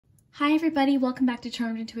Hi everybody, welcome back to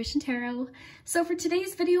Charmed Intuition Tarot. So for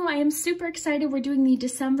today's video, I am super excited. We're doing the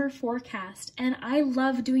December forecast, and I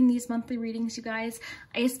love doing these monthly readings, you guys.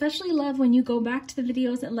 I especially love when you go back to the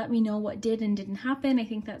videos and let me know what did and didn't happen. I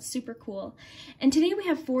think that's super cool. And today we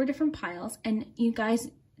have 4 different piles, and you guys,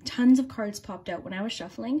 tons of cards popped out when I was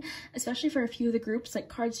shuffling, especially for a few of the groups. Like,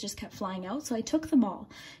 cards just kept flying out, so I took them all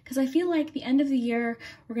because I feel like the end of the year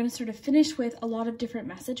we're going to sort of finish with a lot of different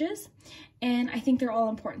messages, and I think they're all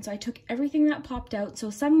important. So I took everything that popped out. So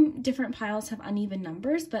some different piles have uneven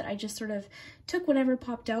numbers, but I just sort of took whatever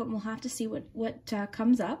popped out, and we'll have to see what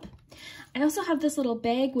comes up. I also have this little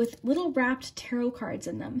bag with little wrapped tarot cards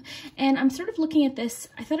in them, and I'm sort of looking at this.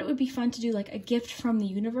 I thought it would be fun to do like a gift from the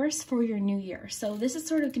universe for your new year. So this is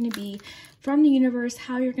sort of going to be from the universe,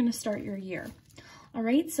 how you're going to start your year. All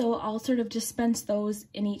right, so I'll sort of dispense those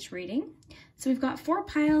in each reading. So we've got 4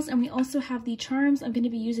 piles, and we also have the charms. I'm going to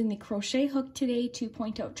be using the crochet hook today to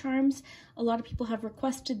point out charms. A lot of people have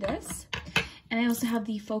requested this. And I also have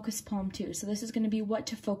the focus palm too. So this is going to be what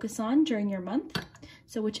to focus on during your month.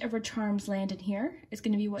 So whichever charms land in here is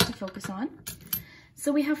going to be what to focus on.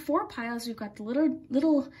 So we have 4 piles. We've got the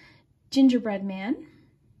little gingerbread man.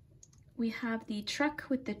 We have the truck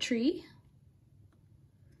with the tree.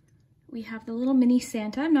 We have the little mini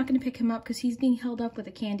Santa. I'm not going to pick him up because he's being held up with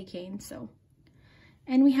a candy cane.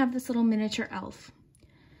 And we have this little miniature elf.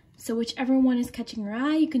 So whichever one is catching your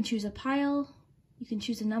eye, you can choose a pile. You can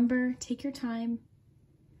choose a number, take your time.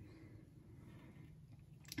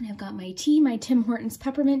 And I've got my tea, my Tim Hortons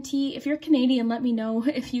peppermint tea. If you're Canadian, let me know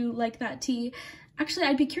if you like that tea. Actually,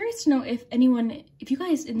 I'd be curious to know if you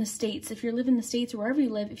guys in the States, if you live in the States or wherever you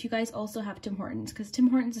live, if you guys also have Tim Hortons, because Tim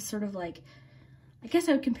Hortons is sort of like, I guess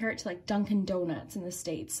I would compare it to like Dunkin' Donuts in the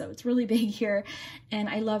States. So it's really big here, and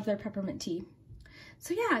I love their peppermint tea.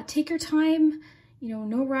 So yeah, take your time,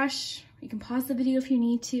 no rush. You can pause the video if you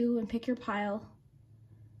need to and pick your pile.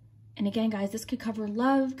 And again, guys, this could cover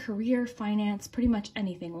love, career, finance, pretty much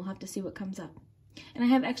anything. We'll have to see what comes up. And I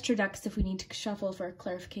have extra decks if we need to shuffle for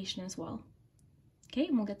clarification as well. Okay,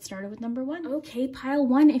 and we'll get started with number 1. Okay, pile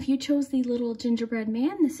 1, if you chose the little gingerbread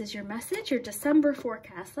man, this is your message, your December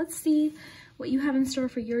forecast. Let's see what you have in store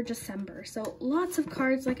for your December. So lots of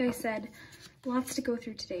cards, like I said, lots to go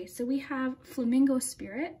through today. So we have Flamingo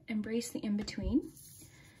Spirit, Embrace the In-Between.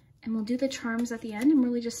 And we'll do the charms at the end and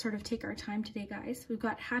really just sort of take our time today, guys. We've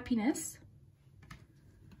got Happiness.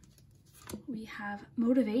 We have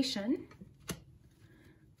Motivation.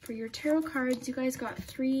 For your tarot cards, you guys got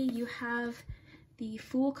 3. You have the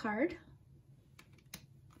Fool card,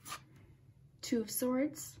 2 of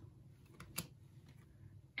Swords,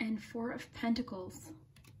 and 4 of Pentacles.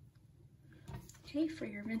 Okay, for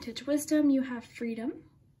your Vintage Wisdom, you have Freedom.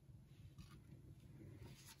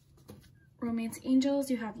 Romance Angels,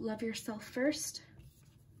 you have Love Yourself First,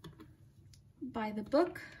 By the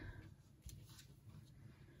Book,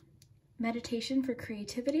 Meditation for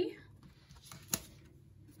Creativity,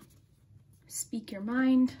 Speak Your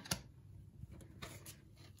Mind,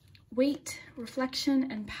 Wait,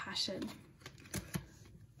 Reflection, and Passion.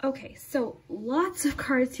 Okay, so lots of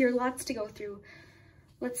cards here, lots to go through.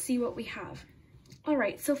 Let's see what we have. All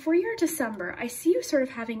right, so for your December, I see you sort of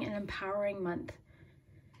having an empowering month.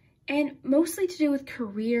 And mostly to do with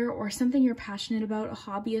career or something you're passionate about, a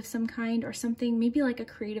hobby of some kind, or something maybe like a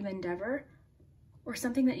creative endeavor, or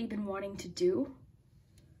something that you've been wanting to do.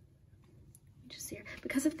 Just here,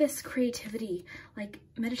 because of this creativity, like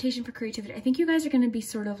meditation for creativity, I think you guys are going to be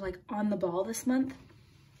sort of like on the ball this month.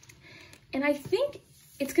 And I think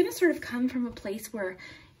it's going to sort of come from a place where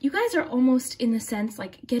you guys are almost, in the sense,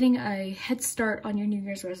 like getting a head start on your New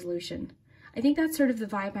Year's resolution. I think that's sort of the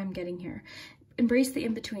vibe I'm getting here. Embrace the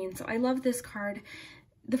in-between. So I love this card.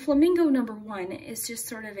 The flamingo number 1 is just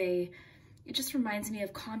sort of it just reminds me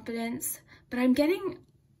of confidence, but I'm getting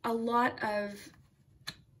a lot of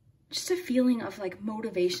just a feeling of like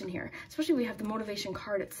motivation here. Especially we have the motivation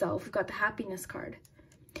card itself. We've got the happiness card.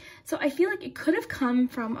 So I feel like it could have come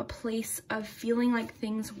from a place of feeling like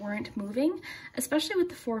things weren't moving, especially with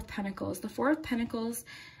the 4 of Pentacles. The 4 of Pentacles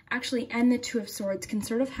actually and the 2 of Swords can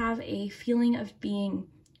sort of have a feeling of being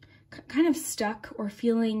kind of stuck or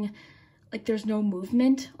feeling like there's no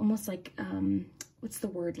movement, almost like, what's the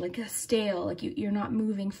word? Like a stale, like you're not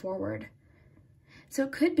moving forward. So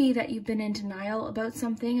it could be that you've been in denial about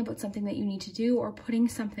something that you need to do, or putting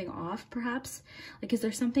something off perhaps. Like, is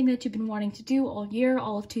there something that you've been wanting to do all year,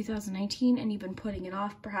 all of 2019, and you've been putting it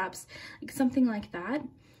off perhaps? Like something like that.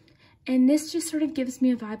 And this just sort of gives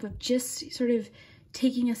me a vibe of just sort of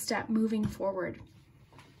taking a step, moving forward.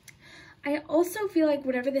 I also feel like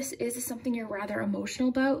whatever this is something you're rather emotional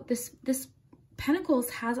about. This Pentacles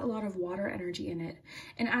has a lot of water energy in it,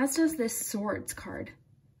 and as does this Swords card,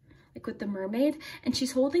 like with the mermaid, and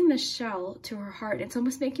she's holding the shell to her heart. It's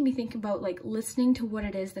almost making me think about like listening to what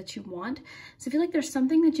it is that you want. So I feel like there's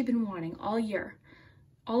something that you've been wanting all year,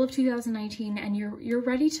 all of 2019, and you're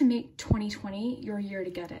ready to make 2020 your year to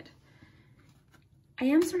get it. I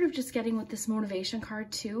am sort of just getting with this motivation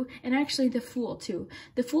card too, and actually the Fool too.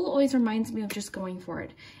 The Fool always reminds me of just going for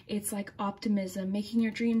it. It's like optimism, making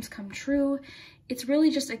your dreams come true. It's really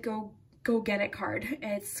just a go get it card.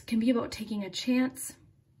 It can be about taking a chance.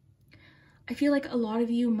 I feel like a lot of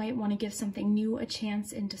you might want to give something new a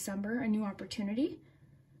chance in December, a new opportunity.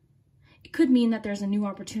 It could mean that there's a new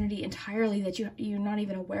opportunity entirely that you're not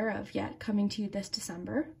even aware of yet coming to you this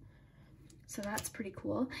December. So that's pretty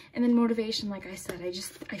cool. And then motivation, like I said,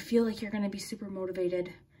 I feel like you're going to be super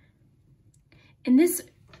motivated. And this,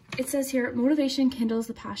 it says here, motivation kindles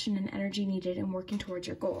the passion and energy needed in working towards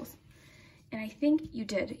your goals. And I think you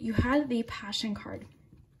did. You had the passion card.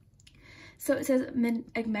 So it says,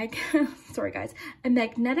 sorry guys, a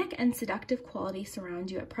magnetic and seductive quality surround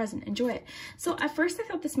you at present. Enjoy it. So at first I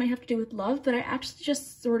thought this might have to do with love, but I actually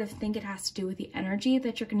just sort of think it has to do with the energy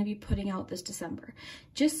that you're going to be putting out this December.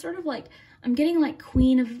 Just sort of like, I'm getting like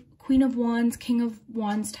Queen of Wands, King of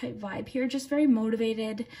Wands type vibe here. Just very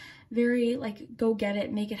motivated, very like go get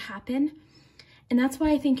it, make it happen. And that's why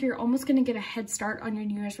I think you're almost going to get a head start on your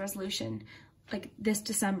New Year's resolution. Like this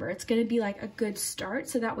December, it's going to be like a good start.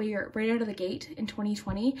 So that way you're right out of the gate in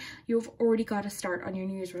 2020, you've already got a start on your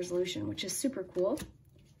New Year's resolution, which is super cool.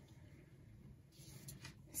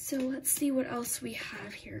 So let's see what else we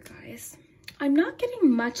have here, guys. I'm not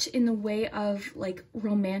getting much in the way of like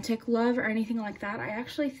romantic love or anything like that. I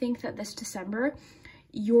actually think that this December,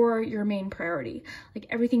 you're your main priority. Like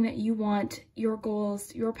everything that you want, your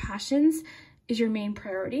goals, your passions is your main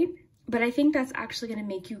priority. But I think that's actually going to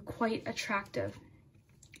make you quite attractive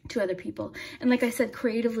to other people. And like I said,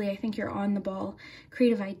 creatively, I think you're on the ball.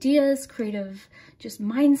 Creative ideas, creative just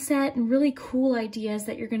mindset, and really cool ideas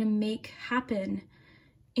that you're going to make happen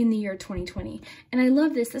in the year 2020. And I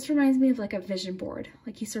love this. This reminds me of like a vision board.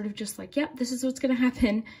 Like you sort of just like, yep, this is what's going to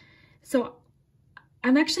happen. So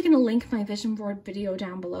I'm actually going to link my vision board video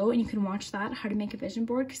down below, and you can watch that, how to make a vision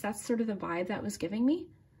board, because that's sort of the vibe that was giving me.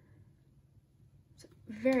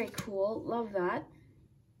 Very cool. Love that.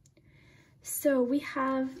 So we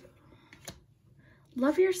have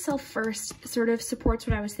love yourself first sort of supports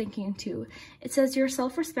what I was thinking too. It says your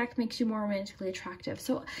self-respect makes you more romantically attractive.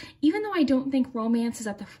 So even though I don't think romance is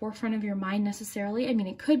at the forefront of your mind necessarily, I mean,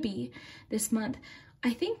 it could be this month.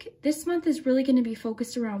 I think this month is really going to be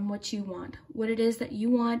focused around what you want, what it is that you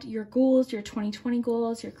want, your goals, your 2020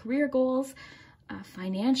 goals, your career goals,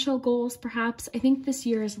 financial goals, perhaps. I think this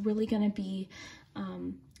year is really going to be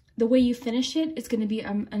the way you finish it is going to be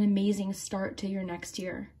an amazing start to your next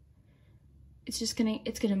year. It's going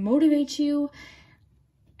to motivate you.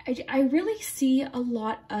 I really see a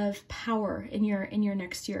lot of power in your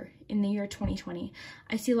next year, in the year 2020.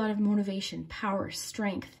 I see a lot of motivation, power,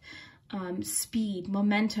 strength, speed,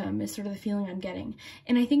 momentum is sort of the feeling I'm getting.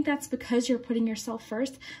 And I think that's because you're putting yourself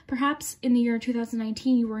first. Perhaps in the year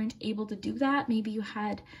 2019, you weren't able to do that. Maybe you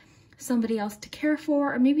had somebody else to care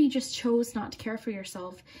for, or maybe you just chose not to care for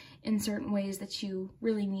yourself in certain ways that you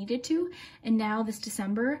really needed to. And now this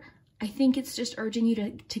December, I think it's just urging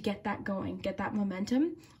you to get that going, get that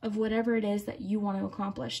momentum of whatever it is that you want to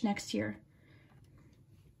accomplish next year.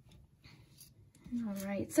 All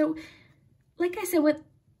right, so like I said,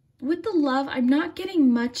 with the love, I'm not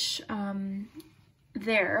getting much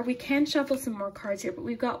there. We can shuffle some more cards here, but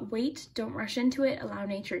we've got wait, don't rush into it, allow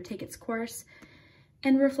nature to take its course,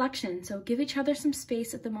 and reflection. So give each other some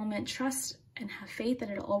space at the moment, trust and have faith that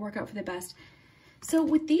it'll all work out for the best. So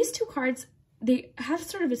with these two cards, they have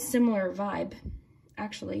sort of a similar vibe,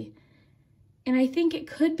 actually. And I think it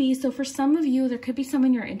could be, so for some of you, there could be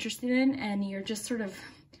someone you're interested in and you're just sort of,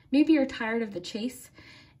 maybe you're tired of the chase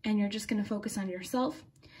and you're just going to focus on yourself.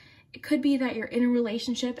 It could be that you're in a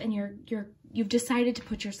relationship and you've decided to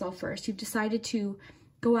put yourself first. You've decided to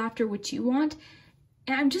go after what you want.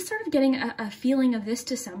 And I'm just sort of getting a feeling of this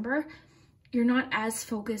December, you're not as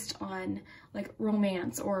focused on like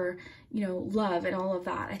romance or, you know, love and all of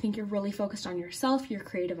that. I think you're really focused on yourself, your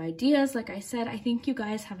creative ideas. Like I said, I think you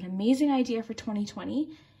guys have an amazing idea for 2020,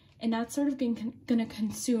 and that's sort of going to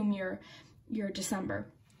consume your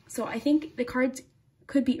December. So I think the cards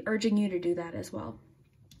could be urging you to do that as well.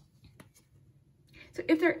 So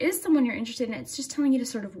if there is someone you're interested in, it's just telling you to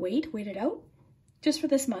sort of wait it out just for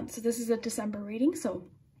this month. So this is a December reading, so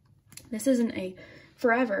this isn't a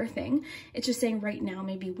forever thing. It's just saying right now,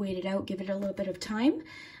 maybe wait it out, give it a little bit of time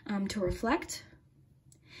to reflect.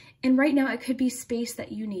 And right now it could be space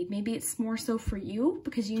that you need. Maybe it's more so for you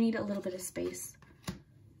because you need a little bit of space.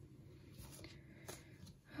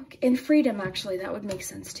 Okay. And freedom, actually, that would make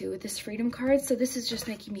sense too with this freedom card. So this is just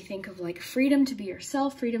making me think of like freedom to be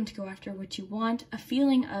yourself, freedom to go after what you want, a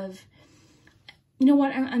feeling of, you know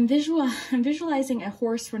what, I'm visualizing a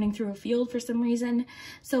horse running through a field for some reason.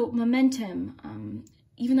 So momentum,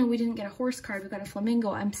 even though we didn't get a horse card, we got a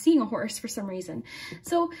flamingo. I'm seeing a horse for some reason.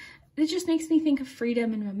 So it just makes me think of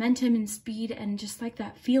freedom and momentum and speed and just like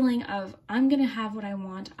that feeling of I'm going to have what I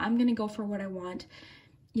want. I'm going to go for what I want.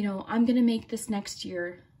 You know, I'm going to make this next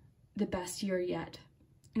year the best year yet.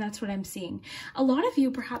 And that's what I'm seeing. A lot of you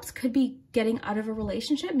perhaps could be getting out of a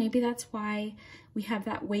relationship. Maybe that's why we have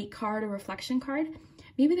that weight card or reflection card.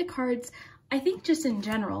 Maybe the cards, I think just in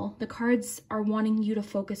general, the cards are wanting you to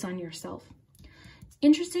focus on yourself. It's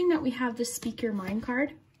interesting that we have the Speak Your Mind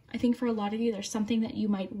card. I think for a lot of you, there's something that you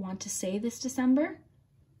might want to say this December.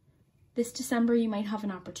 This December, you might have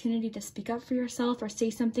an opportunity to speak up for yourself or say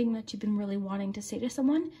something that you've been really wanting to say to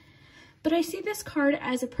someone. But I see this card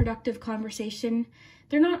as a productive conversation.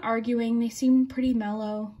 They're not arguing. They seem pretty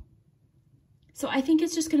mellow. So I think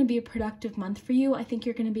it's just going to be a productive month for you. I think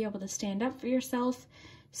you're going to be able to stand up for yourself,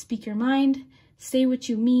 speak your mind, say what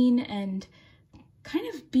you mean, and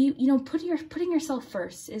kind of be, you know, putting yourself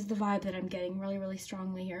first is the vibe that I'm getting really, really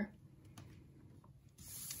strongly here.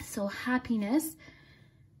 So happiness,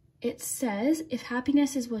 it says, if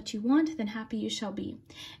happiness is what you want, then happy you shall be.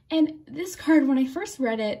 And this card, when I first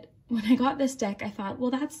read it, when I got this deck, I thought,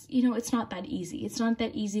 well, that's, you know, it's not that easy. It's not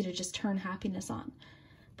that easy to just turn happiness on.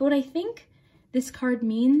 But what I think this card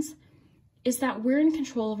means is that we're in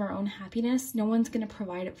control of our own happiness. No one's going to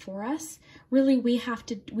provide it for us. Really, we have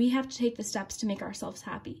to take the steps to make ourselves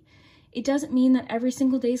happy. It doesn't mean that every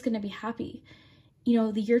single day is going to be happy. You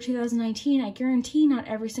know, the year 2019, I guarantee not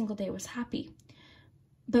every single day was happy.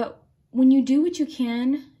 But when you do what you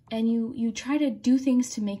can and you try to do things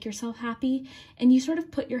to make yourself happy and you sort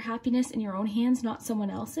of put your happiness in your own hands, not someone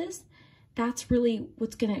else's, that's really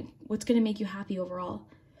what's going to make you happy overall.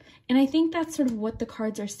 And I think that's sort of what the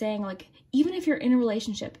cards are saying. Like, even if you're in a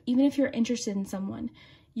relationship, even if you're interested in someone,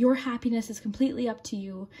 your happiness is completely up to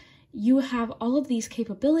you. You have all of these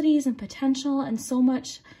capabilities and potential and so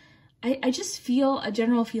much. I just feel a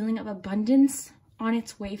general feeling of abundance on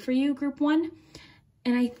its way for you, group one.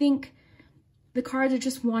 And I think the cards are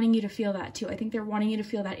just wanting you to feel that too. I think they're wanting you to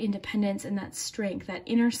feel that independence and that strength, that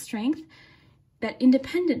inner strength, that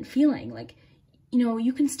independent feeling. Like, you know,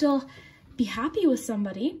 you can still be happy with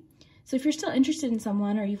somebody. So if you're still interested in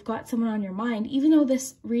someone or you've got someone on your mind, even though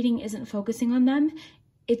this reading isn't focusing on them,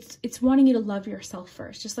 it's wanting you to love yourself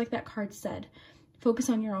first, just like that card said. Focus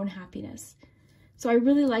on your own happiness. So I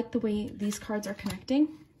really like the way these cards are connecting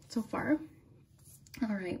so far.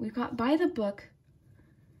 All right, we've got By the Book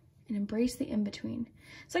and Embrace the In-Between.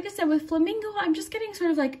 So like I said, with Flamingo, I'm just getting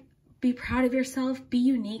sort of like, be proud of yourself, be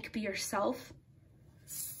unique, be yourself.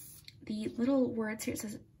 The little words here, it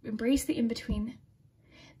says, embrace the in-between.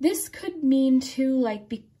 This could mean too, like,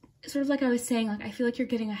 be sort of like I was saying, like, I feel like you're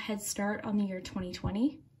getting a head start on the year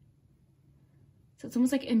 2020. So it's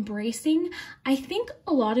almost like embracing. I think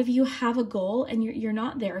a lot of you have a goal and you're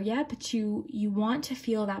not there yet, but you want to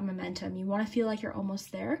feel that momentum. You want to feel like you're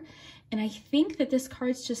almost there. And I think that this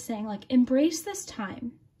card's just saying, like, embrace this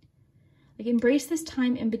time. Like, embrace this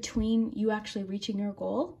time in between you actually reaching your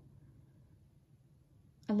goal.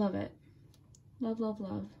 I love it. Love, love,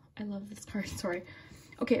 love. I love this card, sorry.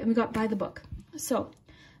 Okay, and we got By the Book. So,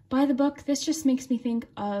 By the Book, this just makes me think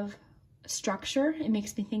of structure. It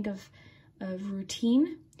makes me think of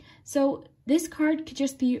routine. So this card could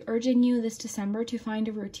just be urging you this December to find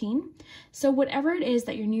a routine. So whatever it is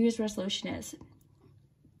that your New Year's resolution is,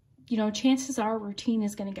 you know, chances are routine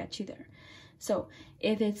is going to get you there. So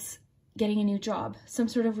if it's getting a new job, some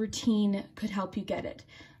sort of routine could help you get it.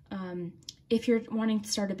 If you're wanting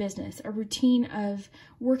to start a business, a routine of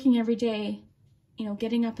working every day, you know,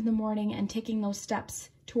 getting up in the morning and taking those steps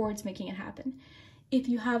towards making it happen. If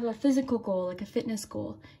you have a physical goal, like a fitness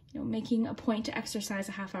goal, you know, making a point to exercise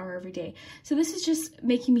a half hour every day. So this is just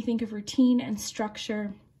making me think of routine and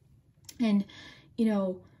structure and, you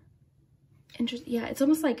know, yeah, it's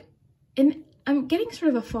almost like, and I'm getting sort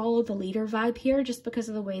of a follow the leader vibe here just because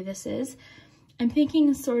of the way this is. I'm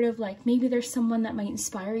thinking sort of like maybe there's someone that might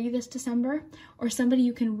inspire you this December or somebody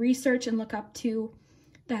you can research and look up to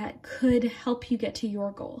that could help you get to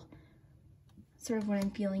your goal. Sort of what I'm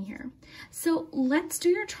feeling here. So let's do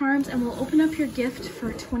your charms and we'll open up your gift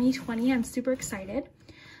for 2020. I'm super excited.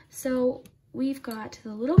 So we've got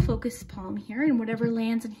the little focus palm here, and whatever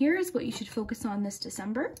lands in here is what you should focus on this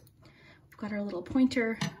December. We've got our little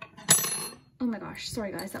pointer Oh my gosh,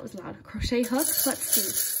 sorry guys, that was loud. Crochet hooks, let's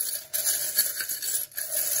see.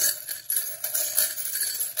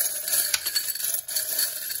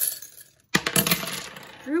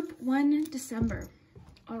 Group 1, December.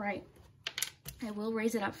 All right, I will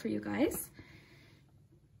raise it up for you guys.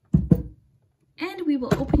 And we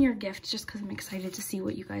will open your gift just because I'm excited to see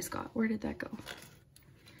what you guys got. Where did that go?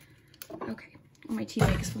 Okay, oh, my tea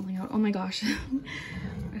bag is falling out. Oh my gosh,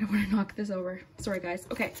 I don't want to knock this over. Sorry guys.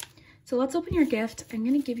 Okay, so let's open your gift. I'm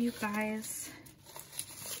gonna give you guys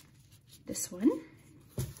this one.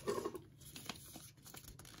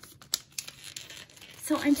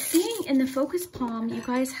 So I'm seeing in the focus palm, you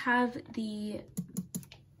guys have the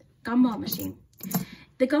gumball machine.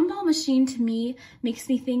 The gumball machine to me makes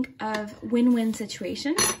me think of win-win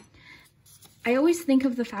situations. I always think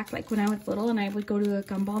of the fact, like when I was little and I would go to a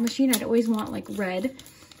gumball machine, I'd always want like red.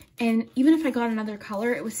 And even if I got another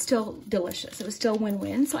color, it was still delicious. It was still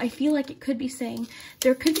win-win. So I feel like it could be saying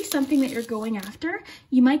there could be something that you're going after.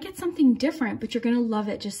 You might get something different, but you're gonna love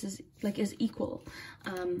it just as equal.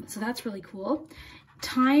 So that's really cool.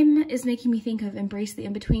 Time is making me think of Embrace the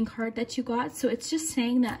In-Between card that you got. So it's just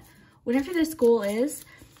saying that whatever this goal is,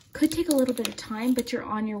 could take a little bit of time, but you're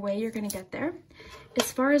on your way, you're gonna get there.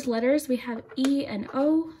 As far as letters, we have E and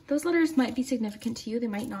O. Those letters might be significant to you, they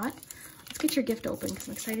might not. Let's get your gift open because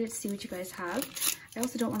I'm excited to see what you guys have. I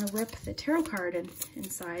also don't want to rip the tarot card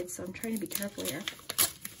inside, so I'm trying to be careful here.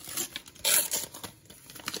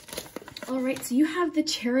 All right, so you have the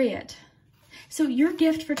Chariot. So your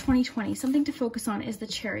gift for 2020, something to focus on, is the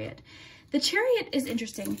Chariot. The Chariot is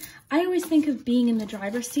interesting. I always think of being in the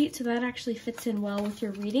driver's seat, so that actually fits in well with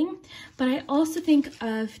your reading. But I also think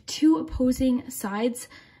of two opposing sides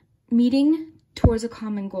meeting towards a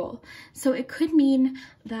common goal. So it could mean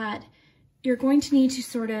that you're going to need to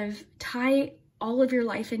sort of tie all of your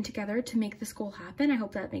life in together to make this goal happen. I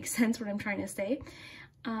hope that makes sense what I'm trying to say.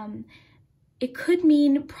 It could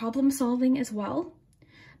mean problem solving as well.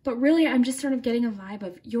 But really, I'm just sort of getting a vibe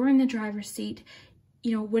of you're in the driver's seat.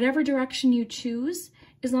 You know, whatever direction you choose,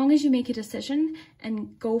 as long as you make a decision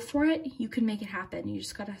and go for it, you can make it happen. You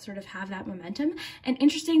just gotta sort of have that momentum. And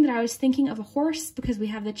interesting that I was thinking of a horse because we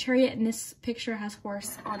have the Chariot and this picture has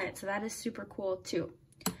horse on it. So that is super cool too.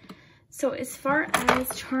 So as far as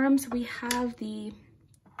charms, we have the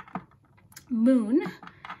Moon.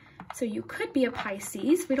 So you could be a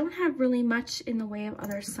Pisces. We don't have really much in the way of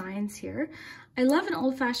other signs here. I love an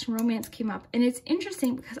old-fashioned romance came up, and it's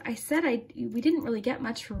interesting because I said we didn't really get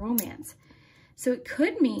much for romance. So it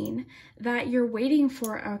could mean that you're waiting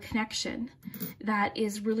for a connection that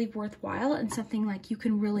is really worthwhile and something like you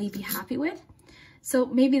can really be happy with. So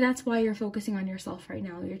maybe that's why you're focusing on yourself right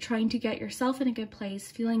now. You're trying to get yourself in a good place,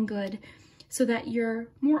 feeling good, so that you're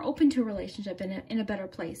more open to a relationship in a better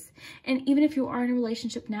place. And even if you are in a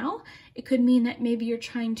relationship now, it could mean that maybe you're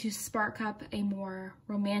trying to spark up a more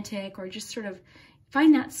romantic or just sort of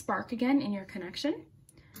find that spark again in your connection.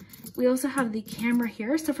 We also have the Camera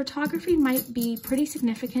here. So photography might be pretty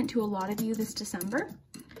significant to a lot of you this December.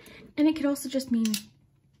 And it could also just mean,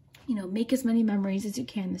 you know, make as many memories as you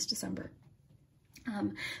can this December.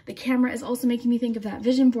 The camera is also making me think of that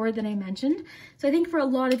vision board that I mentioned. So I think for a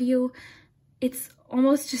lot of you, it's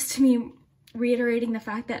almost just to me reiterating the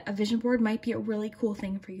fact that a vision board might be a really cool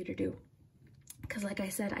thing for you to do. Because like I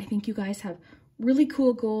said, I think you guys have really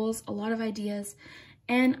cool goals, a lot of ideas,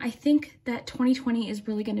 and I think that 2020 is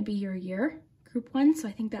really going to be your year, group 1, so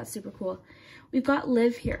I think that's super cool. We've got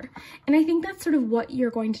Live here, and I think that's sort of what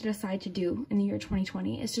you're going to decide to do in the year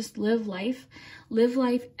 2020, is just live life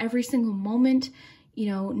every single moment, you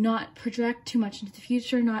know, not project too much into the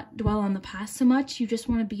future, not dwell on the past so much. You just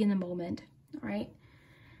want to be in the moment. All right,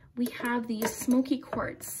 we have the Smoky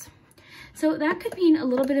Quartz. So that could mean a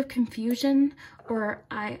little bit of confusion, or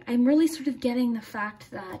I'm really sort of getting the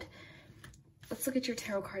fact that, let's look at your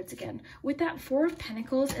tarot cards again. With that Four of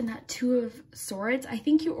Pentacles and that Two of Swords, I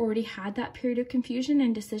think you already had that period of confusion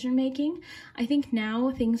and decision making. I think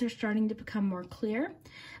now things are starting to become more clear,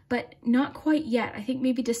 but not quite yet. I think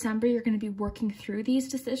maybe December you're going to be working through these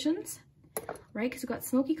decisions. Right, because we've got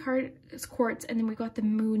Smoky Quartz and then we've got the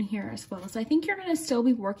Moon here as well. So I think you're going to still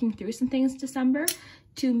be working through some things December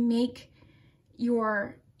to make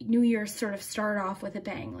your new year sort of start off with a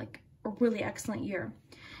bang, like a really excellent year.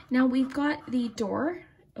 Now we've got the door,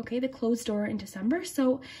 okay, the closed door in December.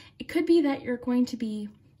 So it could be that you're going to be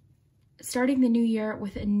starting the new year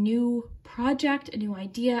with a new project, a new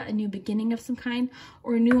idea, a new beginning of some kind,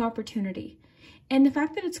 or a new opportunity. And the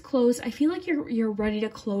fact that it's closed, I feel like you're ready to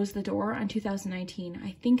close the door on 2019.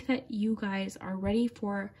 I think that you guys are ready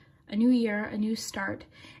for a new year, a new start,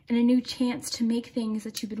 and a new chance to make things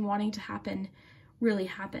that you've been wanting to happen really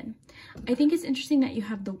happen. I think it's interesting that you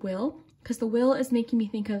have the will, because the will is making me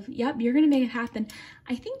think of, yep, you're going to make it happen.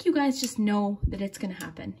 I think you guys just know that it's going to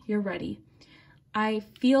happen. You're ready. I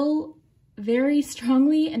feel very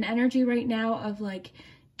strongly an energy right now of like,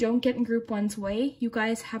 don't get in group one's way. You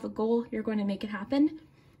guys have a goal. You're going to make it happen,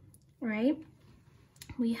 right?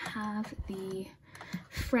 We have the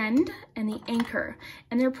friend and the anchor,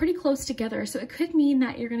 and they're pretty close together. So it could mean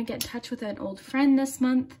that you're going to get in touch with an old friend this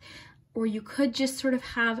month, or you could just sort of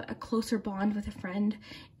have a closer bond with a friend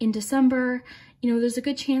in December. You know, there's a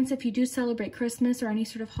good chance if you do celebrate Christmas or any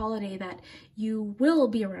sort of holiday that you will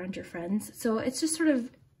be around your friends. So it's just sort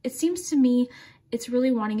of, it seems to me, it's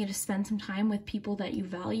really wanting you to spend some time with people that you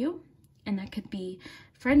value. And that could be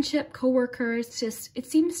friendship, coworkers, just, it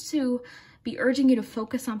seems to be urging you to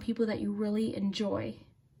focus on people that you really enjoy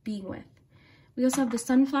being with. We also have the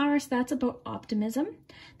sunflower, so that's about optimism.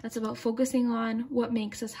 That's about focusing on what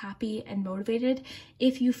makes us happy and motivated.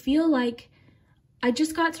 If you feel like, I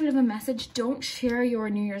just got sort of a message, don't share your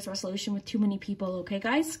New Year's resolution with too many people, okay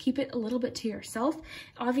guys? Keep it a little bit to yourself.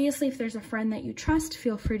 Obviously, if there's a friend that you trust,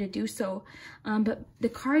 feel free to do so. But the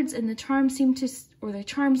cards and the charms seem to, or the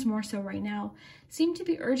charms more so right now, seem to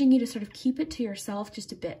be urging you to sort of keep it to yourself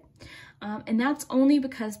just a bit. And that's only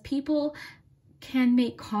because people can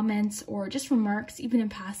make comments or just remarks, even in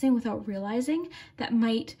passing, without realizing that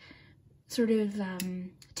might sort of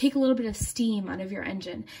take a little bit of steam out of your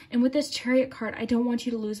engine. And with this Chariot card, I don't want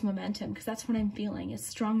you to lose momentum, because that's what I'm feeling, is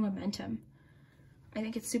strong momentum. I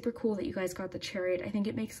think it's super cool that you guys got the Chariot. I think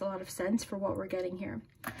it makes a lot of sense for what we're getting here.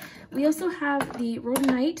 We also have the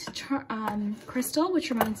rhodonite crystal, which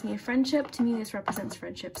reminds me of friendship. To me, this represents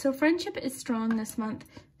friendship. So friendship is strong this month,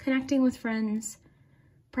 connecting with friends.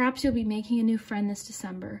 Perhaps you'll be making a new friend this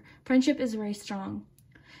December. Friendship is very strong.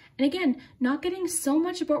 And again, not getting so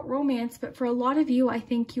much about romance, but for a lot of you, I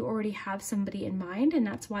think you already have somebody in mind, and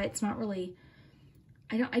that's why it's not really,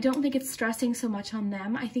 I don't think it's stressing so much on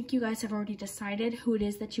them. I think you guys have already decided who it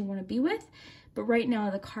is that you want to be with, but right now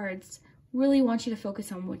the cards really want you to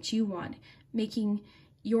focus on what you want, making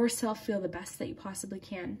yourself feel the best that you possibly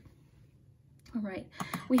can. All right,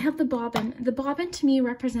 we have the bobbin. The bobbin to me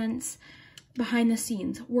represents behind the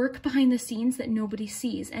scenes, work behind the scenes that nobody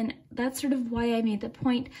sees. And that's sort of why I made the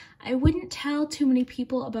point. I wouldn't tell too many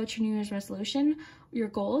people about your New Year's resolution, your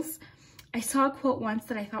goals. I saw a quote once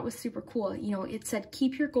that I thought was super cool. You know, it said,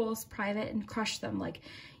 keep your goals private and crush them. Like,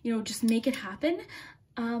 you know, just make it happen.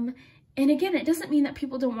 And again, it doesn't mean that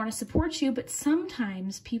people don't want to support you, but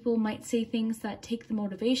sometimes people might say things that take the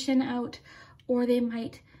motivation out, or they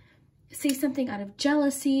might say something out of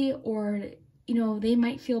jealousy, or you know, they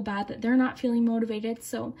might feel bad that they're not feeling motivated.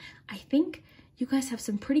 So I think you guys have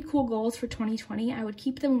some pretty cool goals for 2020. I would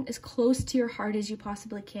keep them as close to your heart as you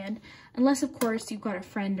possibly can, unless of course you've got a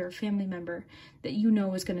friend or a family member that you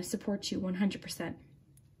know is going to support you 100%.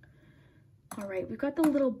 All right, we've got the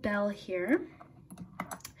little bell here.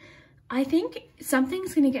 I think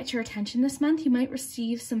something's going to get your attention this month. You might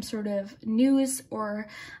receive some sort of news, or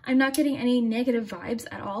I'm not getting any negative vibes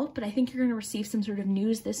at all, but I think you're going to receive some sort of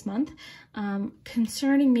news this month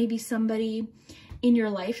concerning maybe somebody in your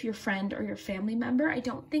life, your friend or your family member. I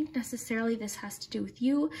don't think necessarily this has to do with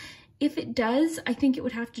you. If it does, I think it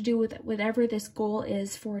would have to do with whatever this goal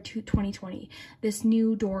is for 2020, this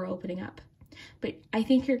new door opening up. But I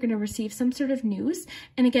think you're going to receive some sort of news.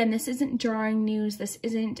 And again, this isn't jarring news. This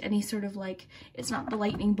isn't any sort of like, it's not the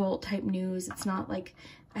lightning bolt type news. It's not like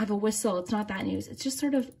I have a whistle. It's not that news. It's just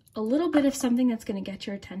sort of a little bit of something that's going to get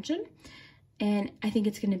your attention. And I think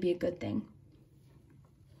it's going to be a good thing.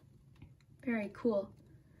 Very cool.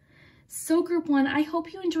 So group one, I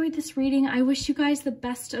hope you enjoyed this reading. I wish you guys the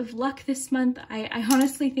best of luck this month. I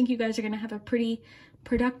honestly think you guys are going to have a pretty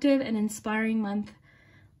productive and inspiring month.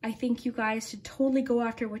 I think you guys should totally go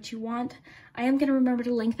after what you want. I am going to remember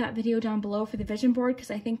to link that video down below for the vision board, because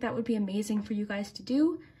I think that would be amazing for you guys to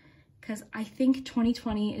do, because I think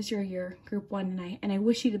 2020 is your year, group one, and I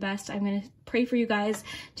wish you the best. I'm going to pray for you guys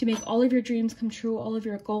to make all of your dreams come true, all of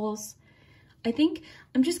your goals. I think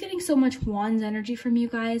I'm just getting so much wands energy from you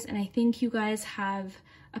guys, and I think you guys have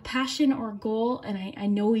a passion or a goal, and I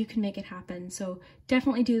know you can make it happen. So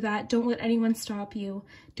definitely do that. Don't let anyone stop you.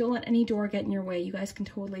 Don't let any door get in your way. You guys can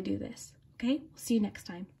totally do this. Okay, we'll see you next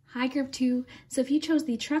time. Hi group two. So if you chose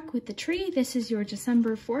the truck with the tree, this is your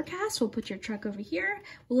December forecast. We'll put your truck over here.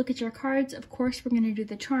 We'll look at your cards. Of course, we're going to do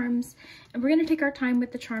the charms, and we're going to take our time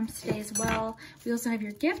with the charms today as well. We also have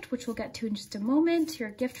your gift, which we'll get to in just a moment,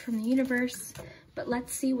 your gift from the universe. But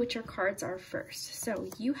let's see what your cards are first. So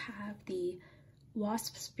you have the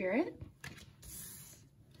Wasp Spirit.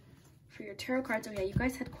 For your tarot cards, oh yeah, you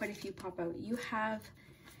guys had quite a few pop out. You have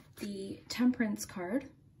the Temperance card.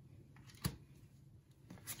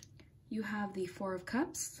 You have the Four of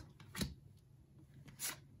Cups.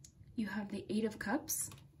 You have the Eight of Cups.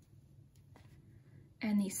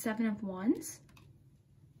 And the Seven of Wands.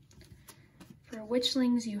 For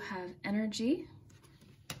Witchlings, you have Energy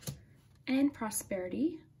and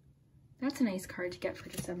Prosperity. That's a nice card to get for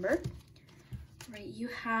December. Right, you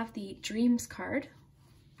have the Dreams card.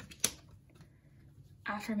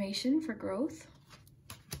 Affirmation for growth.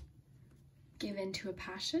 Give in to a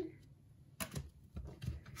passion.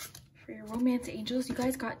 For your Romance Angels, you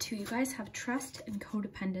guys got two. You guys have Trust and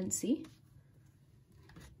Codependency.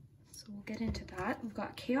 So we'll get into that. We've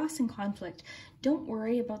got Chaos and Conflict. Don't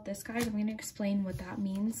worry about this, guys. I'm going to explain what that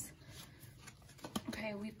means.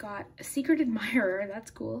 Okay, we've got a Secret Admirer.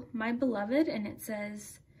 That's cool. My Beloved, and it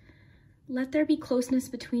says, let there be closeness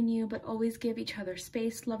between you, but always give each other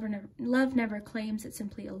space. Love never claims, it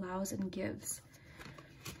simply allows and gives.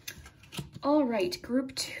 All right,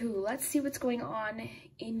 group 2. Let's see what's going on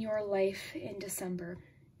in your life in December.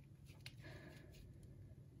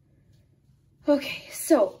 Okay,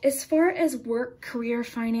 so as far as work, career,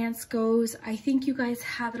 finance goes, I think you guys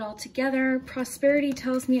have it all together. Prosperity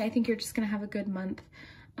tells me I think you're just going to have a good month.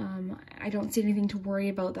 I don't see anything to worry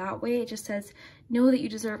about that way. It just says, know that you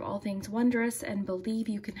deserve all things wondrous and believe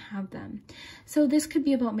you can have them. So this could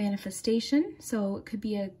be about manifestation. So it could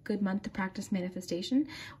be a good month to practice manifestation.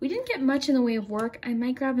 We didn't get much in the way of work. I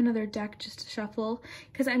might grab another deck just to shuffle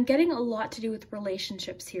because I'm getting a lot to do with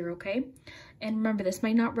relationships here, okay? And remember, this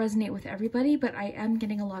might not resonate with everybody, but I am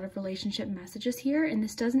getting a lot of relationship messages here, and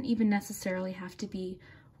this doesn't even necessarily have to be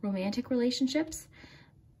romantic relationships.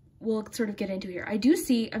 We'll sort of get into here. I do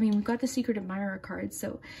see, I mean, we've got the Secret Admirer card,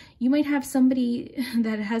 so you might have somebody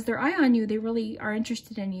that has their eye on you. They really are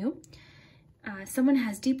interested in you. Someone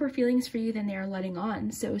has deeper feelings for you than they are letting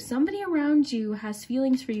on. So somebody around you has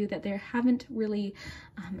feelings for you that they haven't really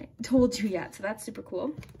told you yet. So that's super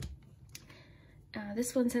cool.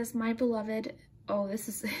 This one says, my beloved, oh, this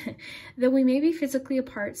is, though we may be physically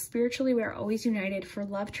apart, spiritually we are always united, for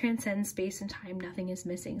love transcends space and time, nothing is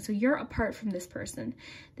missing. So you're apart from this person.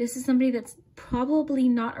 This is somebody that's probably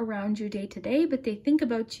not around you day to day, but they think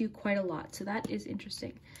about you quite a lot. So that is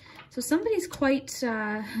interesting. So somebody's quite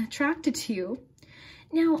attracted to you.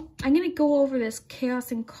 Now, I'm going to go over this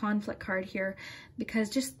Chaos and Conflict card here because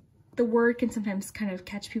just the word can sometimes kind of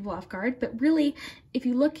catch people off guard, but really, if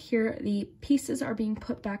you look here, the pieces are being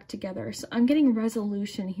put back together. So I'm getting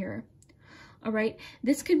resolution here. All right.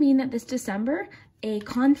 This could mean that this December, a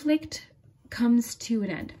conflict comes to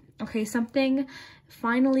an end. Okay. Something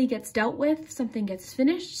finally gets dealt with, something gets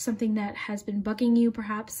finished, something that has been bugging you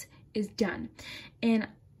perhaps is done. And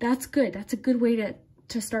that's good. That's a good way to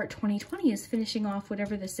start 2020, is finishing off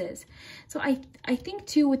whatever this is. So I think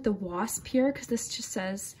too with the Wasp here, because this just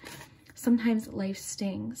says sometimes life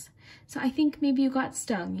stings. So I think maybe you got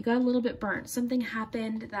stung, you got a little bit burnt, something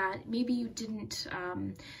happened that maybe you didn't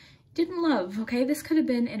love. Okay, this could have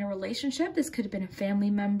been in a relationship, this could have been a family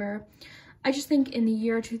member. I just think in the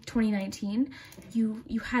year 2019, you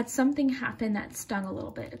had something happen that stung a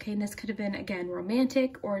little bit. Okay, and this could have been, again,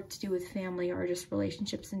 romantic or to do with family or just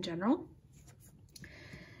relationships in general.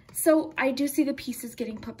 So I do see the pieces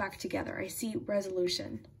getting put back together. I see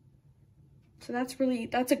resolution. So that's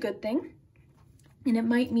a good thing. And it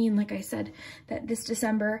might mean, like I said, that this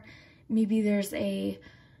December, maybe there's a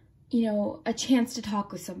chance to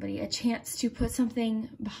talk with somebody, a chance to put something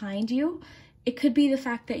behind you. It could be the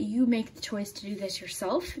fact that you make the choice to do this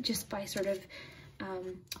yourself just by sort of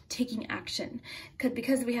taking action.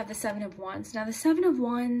 Because we have the Seven of Wands. Now the Seven of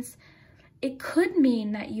Wands, it could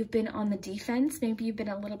mean that you've been on the defense. Maybe you've been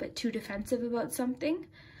a little bit too defensive about something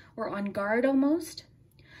or on guard almost.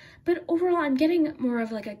 But overall, I'm getting more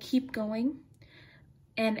of like a keep going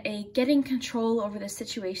and a getting control over the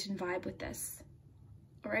situation vibe with this.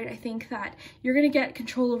 All right, I think that you're going to get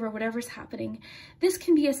control over whatever's happening. This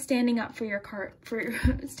can be a standing up for your card,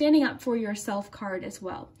 standing up for yourself card as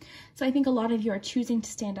well. So I think a lot of you are choosing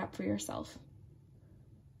to stand up for yourself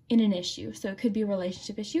in an issue. So it could be a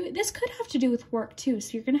relationship issue. This could have to do with work too.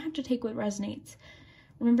 So you're going to have to take what resonates.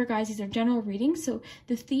 Remember, guys, these are general readings. So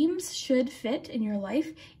the themes should fit in your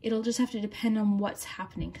life. It'll just have to depend on what's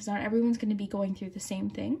happening because not everyone's going to be going through the same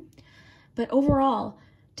thing. But overall,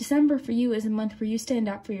 December for you is a month where you stand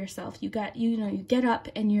up for yourself. You get up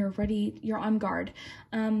and you're ready, you're on guard.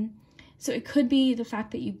 So it could be the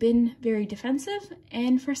fact that you've been very defensive.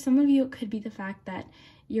 And for some of you, it could be the fact that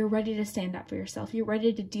you're ready to stand up for yourself. You're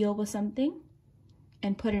ready to deal with something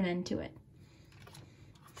and put an end to it.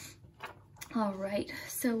 All right,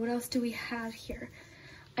 so what else do we have here?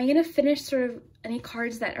 I'm going to finish sort of any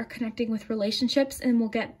cards that are connecting with relationships, and we'll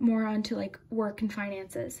get more onto like work and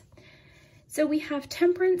finances. So we have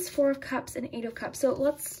Temperance, Four of Cups, and Eight of Cups. So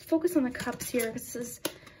let's focus on the cups here, because this is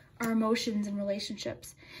our emotions and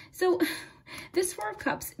relationships. So this Four of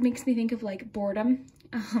Cups makes me think of like boredom,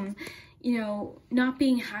 you know, not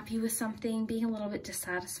being happy with something, being a little bit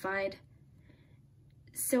dissatisfied.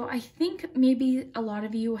 So I think maybe a lot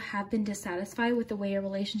of you have been dissatisfied with the way a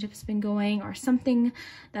relationship's been going or something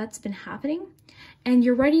that's been happening, and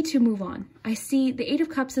you're ready to move on. I see the Eight of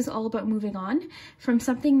Cups is all about moving on from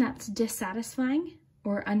something that's dissatisfying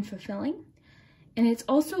or unfulfilling. And it's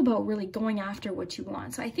also about really going after what you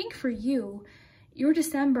want. So I think for you, your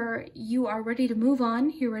December, you are ready to move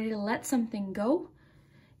on. You're ready to let something go.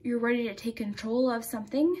 You're ready to take control of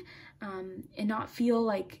something and not feel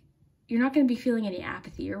like you're not going to be feeling any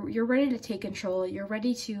apathy. You're ready to take control. You're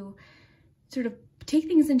ready to sort of take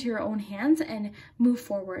things into your own hands and move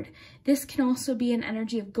forward. This can also be an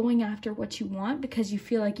energy of going after what you want because you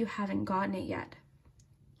feel like you haven't gotten it yet.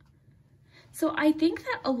 So I think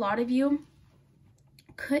that a lot of you,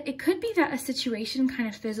 it could be that a situation kind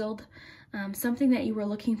of fizzled. Something that you were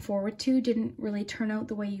looking forward to didn't really turn out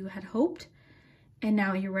the way you had hoped. And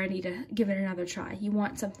now you're ready to give it another try. You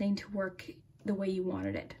want something to work the way you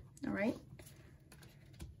wanted it. All right.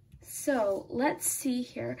 So let's see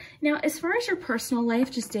here. Now, as far as your personal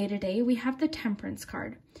life, just day to day, we have the Temperance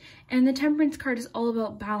card. And the Temperance card is all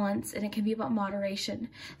about balance, and it can be about moderation.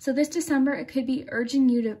 So this December, it could be urging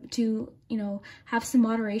you to you know, have some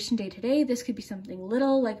moderation day to day. This could be something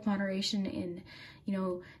little like moderation in, you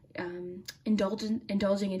know, indulging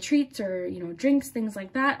in treats or, you know, drinks, things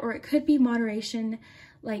like that. Or it could be moderation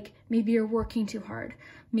like maybe you're working too hard.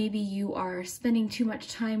 Maybe you are spending too much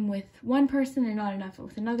time with one person and not enough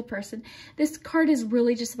with another person. This card is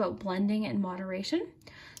really just about blending and moderation.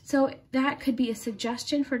 So that could be a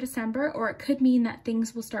suggestion for December, or it could mean that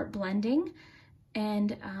things will start blending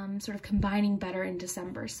and sort of combining better in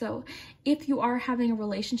December. So if you are having a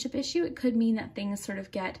relationship issue, it could mean that things sort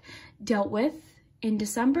of get dealt with in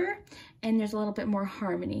December and there's a little bit more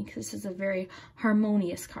harmony, because this is a very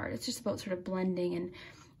harmonious card. It's just about sort of blending and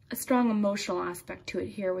a strong emotional aspect to it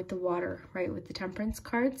here with the water, right, with the Temperance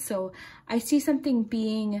card. So I see something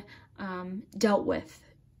being dealt with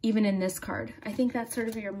even in this card. I think that's sort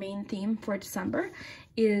of your main theme for December,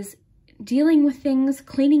 is dealing with things,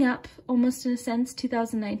 cleaning up almost in a sense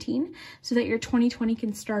 2019, so that your 2020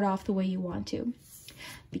 can start off the way you want to.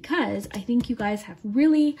 Because I think you guys have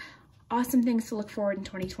really awesome things to look forward in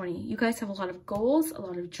 2020. You guys have a lot of goals, a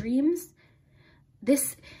lot of dreams.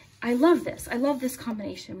 I love this. I love this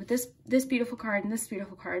combination with this beautiful card and this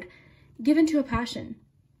beautiful card. Given to a passion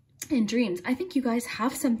and dreams. I think you guys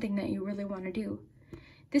have something that you really want to do.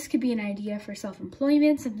 This could be an idea for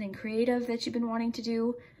self-employment, something creative that you've been wanting to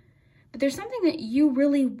do. But there's something that you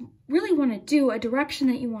really, really want to do, a direction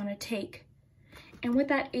that you want to take. And with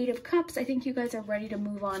that Eight of Cups, I think you guys are ready to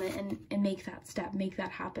move on and make that step, make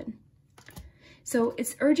that happen. So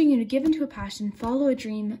it's urging you to give into a passion, follow a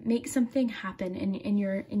dream, make something happen in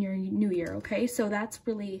your new year, okay? So that's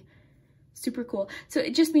really super cool. So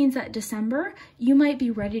it just means that December, you might be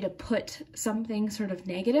ready to put something sort of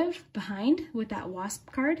negative behind with that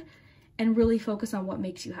Wasp card and really focus on what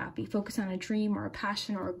makes you happy. Focus on a dream or a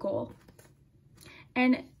passion or a goal.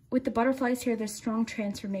 And with the butterflies here, there's strong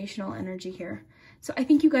transformational energy here. So I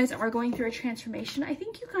think you guys are going through a transformation. I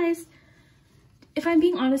think you guys, if I'm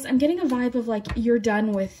being honest, I'm getting a vibe of like you're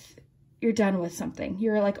done with something.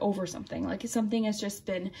 You're like over something. Like something has just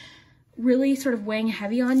been really sort of weighing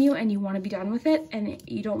heavy on you and you want to be done with it and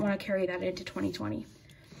you don't want to carry that into 2020.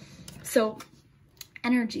 So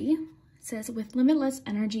energy says, with limitless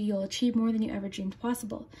energy, you'll achieve more than you ever dreamed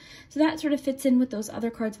possible. So that sort of fits in with those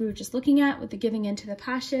other cards we were just looking at, with the giving into the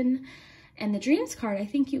passion and the dreams card. I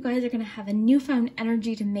think you guys are going to have a newfound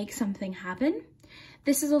energy to make something happen.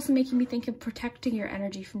 This is also making me think of protecting your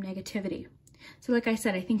energy from negativity. So like I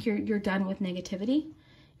said, I think you're done with negativity.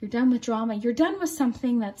 You're done with drama. You're done with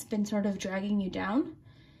something that's been sort of dragging you down.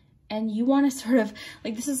 And you want to sort of,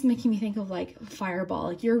 like, this is making me think of like Fireball.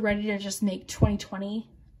 Like you're ready to just make 2020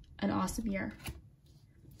 an awesome year.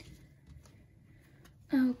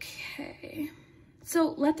 Okay.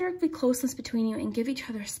 So let there be closeness between you and give each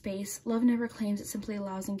other space. Love never claims, it simply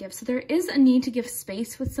allows and gives. So there is a need to give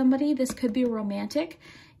space with somebody. This could be romantic.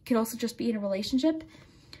 It could also just be in a relationship.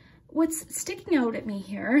 What's sticking out at me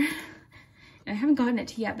here, and I haven't gotten it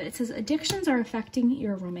to yet, but it says addictions are affecting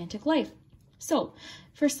your romantic life. So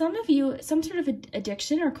for some of you, some sort of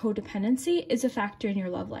addiction or codependency is a factor in your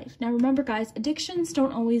love life. Now remember guys, addictions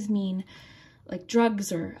don't always mean like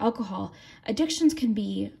drugs or alcohol. Addictions can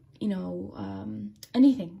be, you know,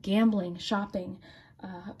 anything, gambling, shopping,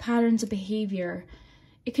 patterns of behavior.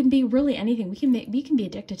 It can be really anything. We can be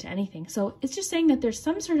addicted to anything. So it's just saying that there's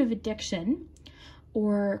some sort of addiction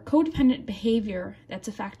or codependent behavior that's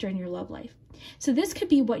a factor in your love life. So this could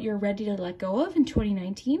be what you're ready to let go of in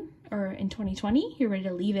 2019 or in 2020. You're ready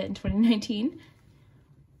to leave it in 2019.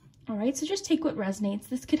 All right, so just take what resonates.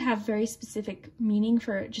 This could have very specific meaning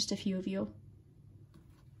for just a few of you.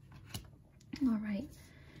 All right,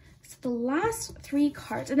 so the last 3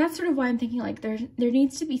 cards, and that's sort of why I'm thinking like there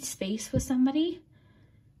needs to be space with somebody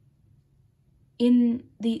in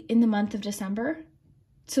the month of December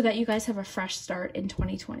so that you guys have a fresh start in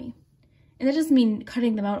 2020. And that doesn't mean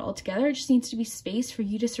cutting them out altogether. It just needs to be space for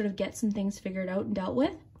you to sort of get some things figured out and dealt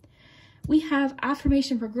with. We have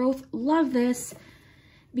affirmation for growth. Love this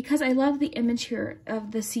because I love the image here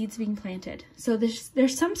of the seeds being planted. So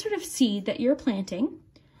there's some sort of seed that you're planting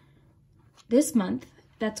this month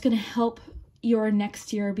that's going to help your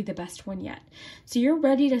next year be the best one yet. So you're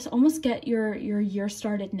ready to almost get your year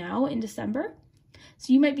started now in December.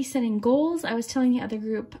 So you might be setting goals. I was telling the other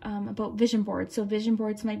group about vision boards. So vision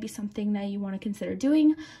boards might be something that you want to consider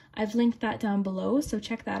doing. I've linked that down below, so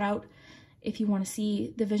check that out if you want to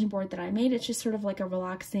see the vision board that I made. It's just sort of like a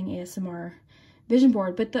relaxing ASMR vision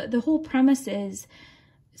board. But the whole premise is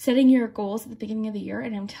setting your goals at the beginning of the year.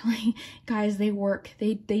 And I'm telling you guys, they work.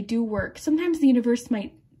 They do work. Sometimes the universe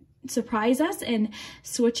might surprise us and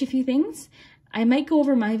switch a few things. I might go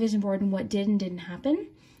over my vision board and what did and didn't happen.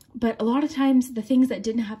 But a lot of times the things that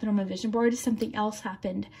didn't happen on my vision board, something else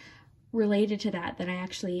happened related to that I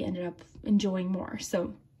actually ended up enjoying more.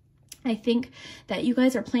 So I think that you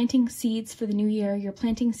guys are planting seeds for the new year. You're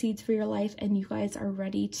planting seeds for your life, and you guys are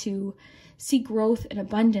ready to see growth and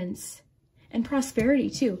abundance and prosperity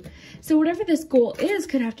too. So whatever this goal is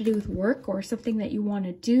could have to do with work or something that you want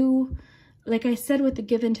to do. Like I said with the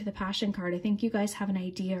given to the passion card, I think you guys have an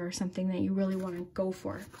idea or something that you really want to go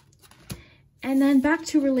for. And then back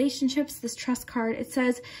to relationships, this trust card, it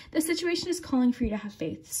says the situation is calling for you to have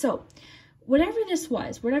faith. So whatever this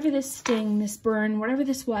was, whatever this sting, this burn, whatever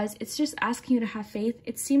this was, it's just asking you to have faith.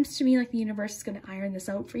 It seems to me like the universe is going to iron this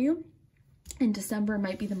out for you. And December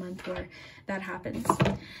might be the month where that happens.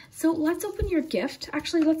 So let's open your gift.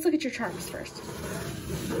 Actually, let's look at your charms first.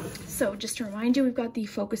 So just to remind you, we've got the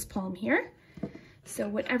focus palm here. So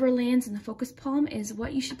whatever lands in the focus palm is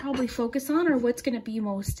what you should probably focus on, or what's going to be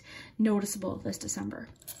most noticeable this December.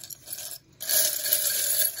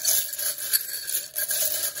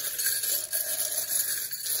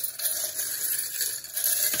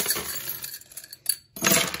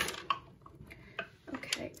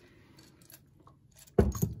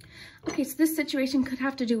 Okay, so this situation could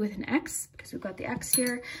have to do with an ex, because we've got the ex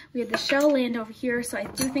here. We had the shell land over here, so I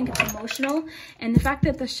do think it's emotional. And the fact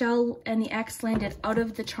that the shell and the ex landed out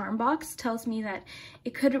of the charm box tells me that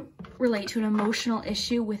it could relate to an emotional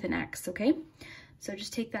issue with an ex, okay? So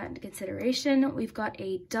just take that into consideration. We've got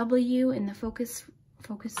a W in the focus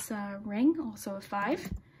ring, also a 5.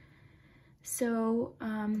 So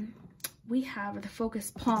we have the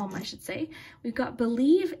focus palm, I should say. We've got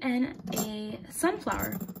believe and a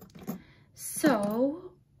sunflower.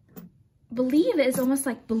 So believe is almost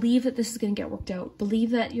like believe that this is going to get worked out. Believe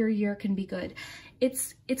that your year can be good.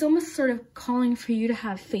 It's almost sort of calling for you to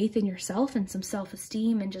have faith in yourself and some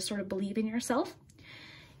self-esteem and just sort of believe in yourself.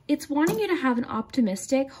 It's wanting you to have an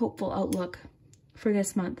optimistic, hopeful outlook for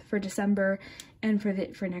this month, for December, and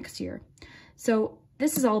for next year. So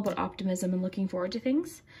this is all about optimism and looking forward to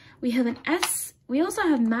things. We have an S. We also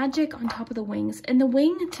have magic on top of the wings. And the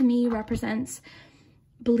wing to me represents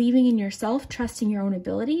believing in yourself, trusting your own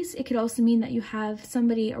abilities. It could also mean that you have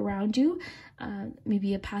somebody around you,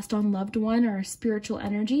 maybe a passed on loved one or a spiritual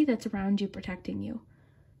energy that's around you protecting you.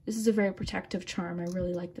 This is a very protective charm. I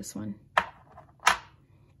really like this one.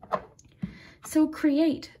 So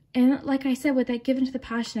create. And like I said, with that given to the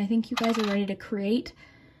passion, I think you guys are ready to create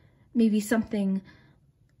maybe something,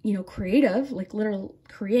 you know, creative, like literal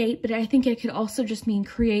create, but I think it could also just mean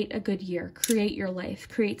create a good year, create your life,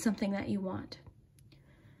 create something that you want.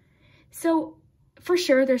 So for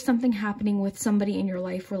sure, there's something happening with somebody in your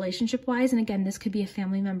life relationship-wise. And again, this could be a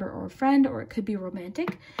family member or a friend, or it could be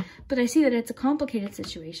romantic. But I see that it's a complicated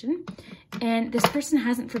situation. And this person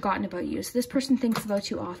hasn't forgotten about you. So this person thinks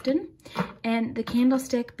about you often. And the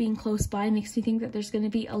candlestick being close by makes me think that there's going to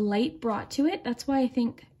be a light brought to it. That's why I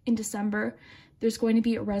think in December, there's going to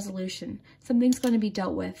be a resolution. Something's going to be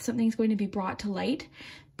dealt with. Something's going to be brought to light.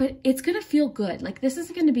 But it's going to feel good. Like, this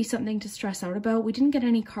isn't going to be something to stress out about. We didn't get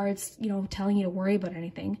any cards, you know, telling you to worry about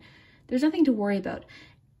anything. There's nothing to worry about.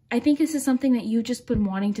 I think this is something that you've just been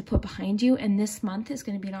wanting to put behind you, and this month is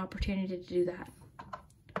going to be an opportunity to do that.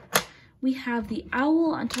 we have the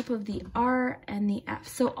owl on top of the R and the F.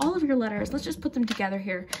 So all of your letters, let's just put them together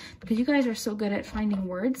here because you guys are so good at finding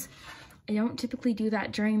words. I don't typically do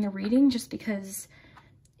that during the reading just because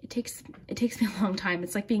it takes me a long time.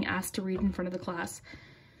 It's like being asked to read in front of the class.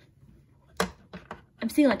 I'm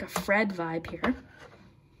seeing like a Fred vibe here.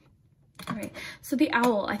 All right, so the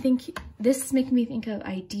owl, I think this is making me think of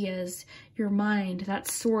ideas, your mind,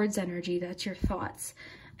 that's swords energy, that's your thoughts.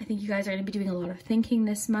 I think you guys are going to be doing a lot of thinking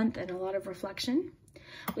this month and a lot of reflection.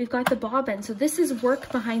 We've got the bobbin. So this is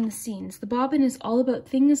work behind the scenes. The bobbin is all about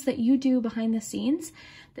things that you do behind the scenes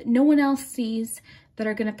that no one else sees that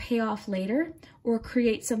are going to pay off later or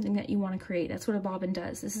create something that you want to create. That's what a bobbin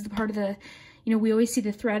does. This is the part of the, you know, we always see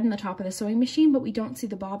the thread in the top of the sewing machine, but we don't see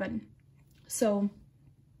the bobbin. So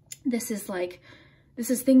this is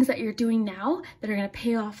things that you're doing now that are going to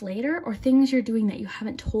pay off later, or things you're doing that you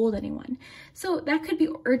haven't told anyone. So that could be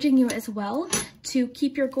urging you as well to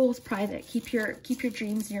keep your goals private, keep your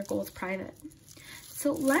dreams and your goals private.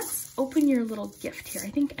 So let's open your little gift here. I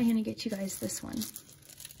think I'm going to get you guys this one.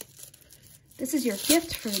 This is your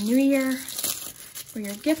gift for the new year, or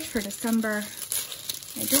your gift for December.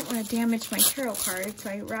 I don't want to damage my tarot card,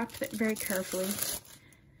 so I wrapped it very carefully.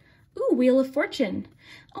 Ooh, Wheel of Fortune.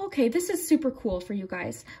 Okay, this is super cool for you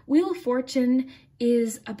guys. Wheel of Fortune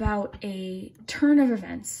is about a turn of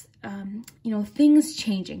events, you know, things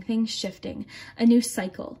changing, things shifting, a new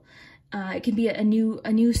cycle. It can be a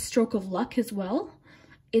new stroke of luck as well.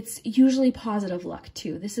 It's usually positive luck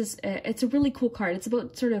too. This is it's a really cool card. It's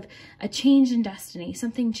about sort of a change in destiny,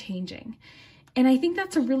 something changing. And I think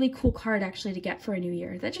that's a really cool card actually to get for a new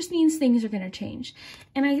year. That just means things are going to change.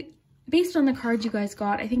 And based on the cards you guys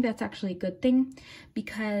got, I think that's actually a good thing,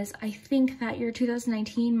 because I think that year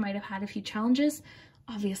 2019 might have had a few challenges.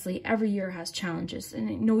 Obviously, every year has challenges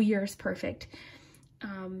and no year is perfect.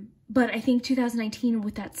 But I think 2019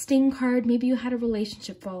 with that sting card, maybe you had a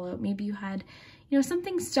relationship fallout, maybe you had, you know,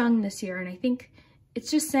 something stung this year. And I think it's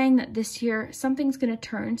just saying that this year something's going to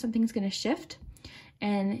turn, something's going to shift,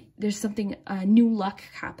 and there's something, new luck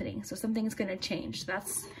happening. So something's going to change.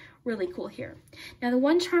 That's really cool here. Now, the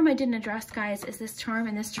one charm I didn't address, guys, is this charm,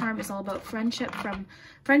 and this charm is all about friendship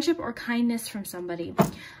or kindness from somebody,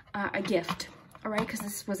 a gift. All right, because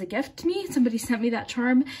this was a gift to me. Somebody sent me that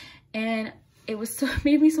charm, and it was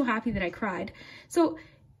made me so happy that I cried. So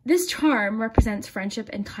this charm represents friendship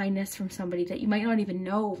and kindness from somebody that you might not even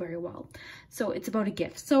know very well. So it's about a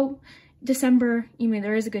gift. So December,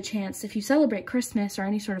 there is a good chance if you celebrate Christmas or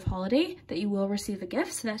any sort of holiday that you will receive a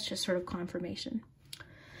gift. So that's just sort of confirmation.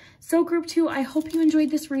 So group 2, I hope you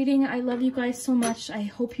enjoyed this reading. I love you guys so much. I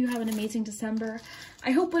hope you have an amazing December.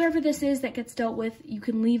 I hope whatever this is that gets dealt with, you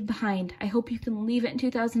can leave behind. I hope you can leave it in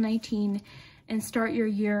 2019 and start your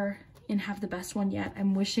year and have the best one yet.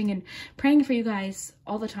 I'm wishing and praying for you guys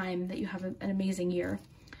all the time that you have an amazing year.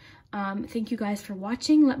 Thank you guys for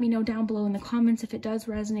watching. Let me know down below in the comments if it does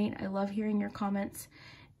resonate. I love hearing your comments,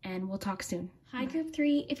 and we'll talk soon. Hi group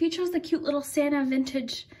 3. If you chose the cute little Santa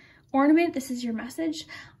vintage ornament, this is your message.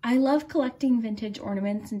 I love collecting vintage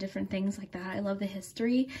ornaments and different things like that. I love the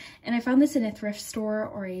history, and I found this in a thrift store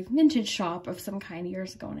or a vintage shop of some kind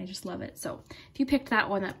years ago, and I just love it. So if you picked that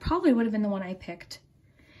one, that probably would have been the one I picked.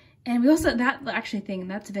 And we also,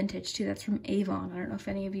 that's vintage too. That's from Avon. I don't know if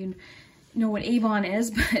any of you know what Avon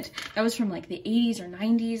is, but that was from like the 80s or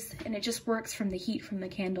 90s, and it just works from the heat from the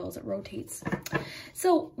candles. It rotates.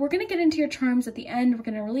 So we're going to get into your charms at the end. We're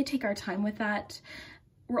going to really take our time with that.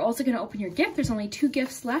 We're also going to open your gift. There's only 2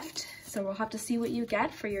 gifts left, so we'll have to see what you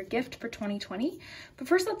get for your gift for 2020. But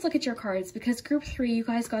first, let's look at your cards, because group 3, you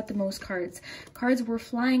guys got the most cards. Cards were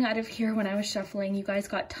flying out of here when I was shuffling. You guys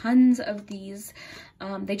got tons of these.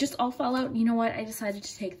 They just all fell out, and you know what? I decided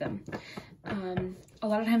to take them. A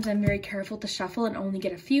lot of times I'm very careful to shuffle and only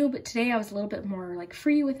get a few, but today I was a little bit more like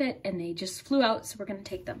free with it, and they just flew out, so we're going to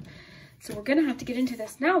take them. So we're going to have to get into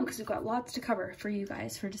this now because we've got lots to cover for you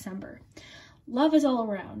guys for December. Love is all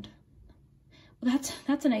around. Well,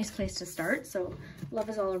 that's a nice place to start. So love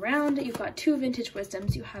is all around. You've got 2 vintage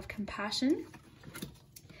wisdoms. You have compassion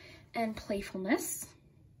and playfulness.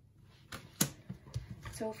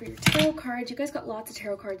 So for your tarot cards, you guys got lots of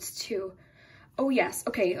tarot cards too. Oh yes,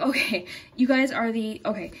 okay. You guys are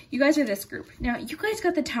this group. Now you guys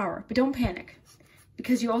got the Tower, but don't panic,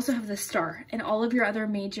 because you also have the Star and all of your other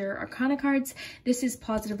major arcana cards. This is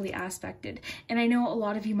positively aspected. And I know a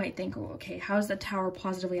lot of you might think, oh, okay, how's the Tower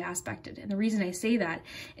positively aspected? And the reason I say that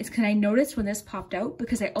is because I noticed when this popped out,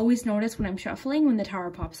 because I always notice when I'm shuffling when the Tower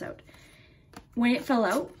pops out. When it fell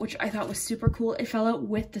out, which I thought was super cool, it fell out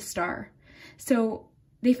with the Star. So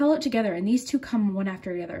they fell out together, and these two come one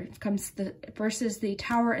after the other. It comes the first is the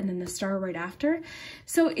Tower and then the Star right after.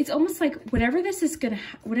 So it's almost like whatever this is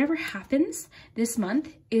whatever happens this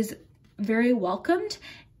month is very welcomed,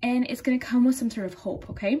 and it's gonna come with some sort of hope,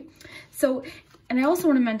 okay? So, and I also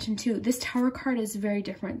want to mention too, this Tower card is very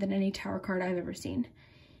different than any Tower card I've ever seen.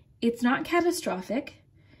 It's not catastrophic.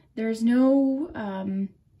 There's no,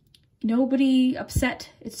 nobody upset.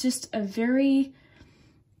 It's just a very,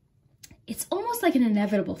 it's almost like an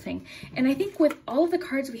inevitable thing. And I think with all of the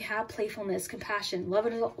cards we have, playfulness, compassion, love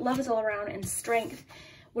is all around, and strength,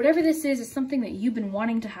 whatever this is something that you've been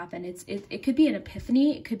wanting to happen. It could be an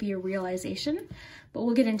epiphany, it could be a realization, but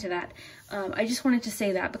we'll get into that. I just wanted to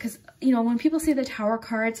say that because, you know, when people see the Tower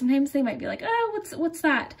card, sometimes they might be like, oh, what's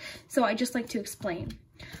that? So I just like to explain.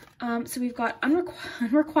 So we've got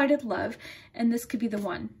unrequited love, and this could be the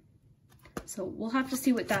one. So we'll have to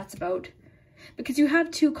see what that's about, because you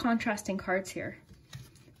have two contrasting cards here.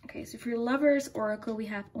 Okay, so for your Lover's Oracle, we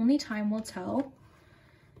have Only Time Will Tell.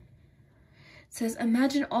 It says,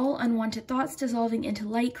 imagine all unwanted thoughts dissolving into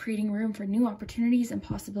light, creating room for new opportunities and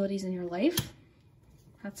possibilities in your life.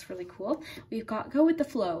 That's really cool. We've got Go with the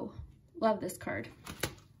Flow. Love this card.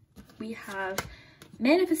 We have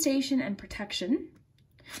Manifestation and Protection.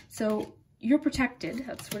 So you're protected,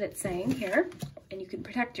 that's what it's saying here, and you can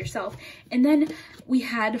protect yourself. And then we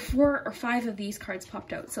had 4 or 5 of these cards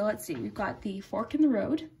popped out. So let's see, we've got the Fork in the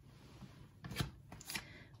Road.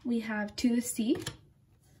 We have To the Sea,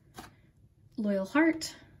 Loyal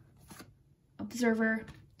Heart, Observer,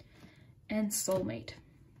 and Soulmate.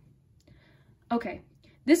 Okay,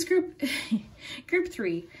 this group, group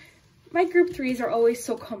 3. My group 3s are always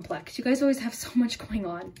so complex. You guys always have so much going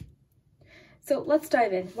on. So let's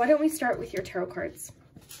dive in. Why don't we start with your tarot cards?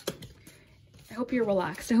 I hope you're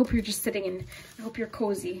relaxed. I hope you're just sitting and I hope you're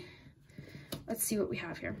cozy. Let's see what we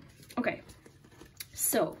have here. Okay,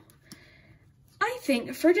 so I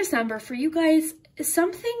think for December, for you guys,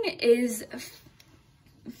 something is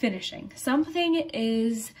finishing. Something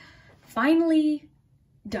is finally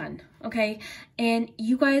done, okay? And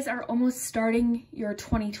you guys are almost starting your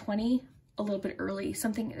 2020 a little bit early.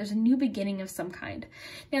 There's a new beginning of some kind.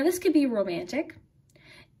 Now, this could be romantic.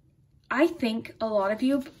 I think a lot of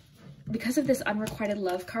you, because of this unrequited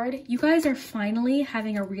love card, you guys are finally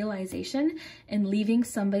having a realization and leaving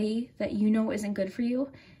somebody that you know isn't good for you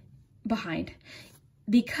behind.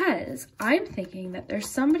 Because I'm thinking that there's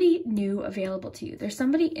somebody new available to you. There's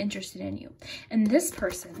somebody interested in you. And this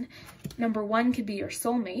person, number 1, could be your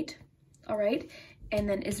soulmate, all right? And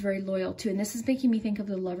then is very loyal too. And this is making me think of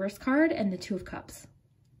the Lover's card and the Two of Cups.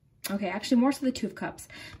 Okay, actually more so the Two of Cups,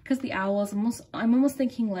 because the Owl is I'm almost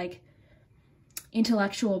thinking like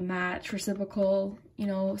intellectual match, reciprocal, you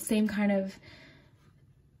know, same kind of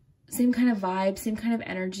vibe, same kind of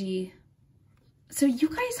energy. So you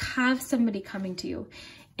guys have somebody coming to you,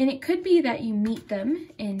 and it could be that you meet them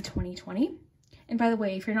in 2020. And by the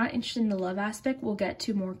way, if you're not interested in the love aspect, we'll get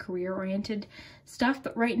to more career-oriented stuff.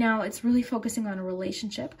 But right now, it's really focusing on a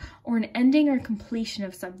relationship or an ending or completion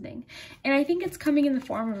of something. And I think it's coming in the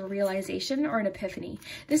form of a realization or an epiphany.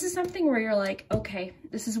 This is something where you're like, okay,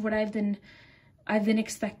 this is what I've been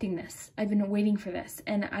expecting this. I've been waiting for this.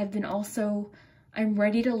 And I'm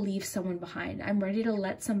ready to leave someone behind. I'm ready to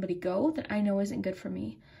let somebody go that I know isn't good for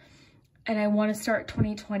me. And I want to start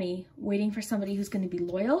 2020 waiting for somebody who's going to be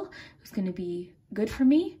loyal, who's going to be good for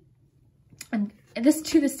me. And this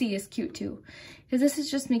To the Sea is cute too, because this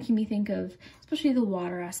is just making me think of, especially the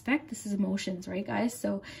water aspect. This is emotions, right, guys?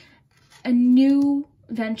 So a new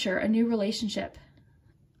venture, a new relationship,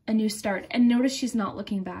 a new start. And notice she's not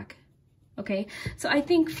looking back. Okay, so I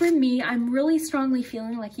think for me, I'm really strongly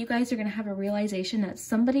feeling like you guys are going to have a realization that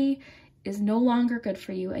somebody is no longer good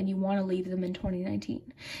for you and you want to leave them in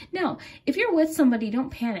 2019. Now, if you're with somebody,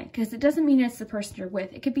 don't panic, because it doesn't mean it's the person you're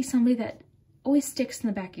with. It could be somebody that always sticks in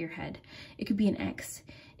the back of your head. It could be an ex.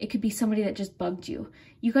 It could be somebody that just bugged you.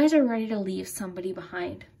 You guys are ready to leave somebody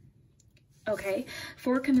behind. Okay,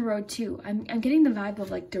 Fork in the Road too. I'm getting the vibe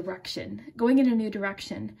of like direction, going in a new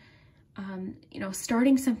direction. You know,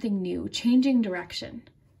 starting something new, changing direction.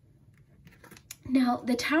 Now,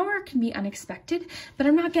 the Tower can be unexpected, but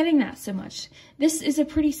I'm not getting that so much. This is a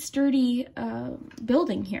pretty sturdy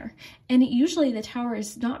building here, and usually the Tower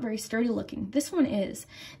is not very sturdy looking. This one is.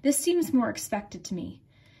 This seems more expected to me.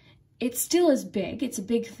 It still is big. It's a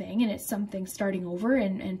big thing, and it's something starting over,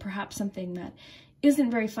 and perhaps something that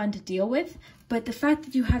isn't very fun to deal with, but the fact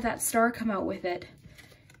that you have that star come out with it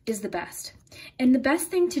is the best. And the best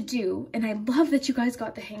thing to do, and I love that you guys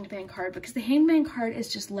got the Hanged Man card, because the Hanged Man card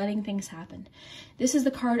is just letting things happen. This is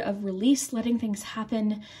the card of release, letting things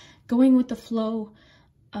happen, going with the flow.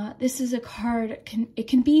 This is a card, it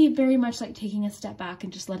can be very much like taking a step back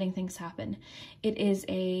and just letting things happen. It is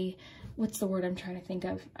a, what's the word I'm trying to think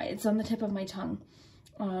of? It's on the tip of my tongue.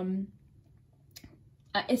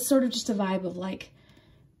 It's sort of just a vibe of like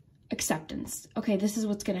acceptance. Okay, this is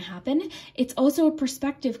what's going to happen. It's also a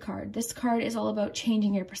perspective card. This card is all about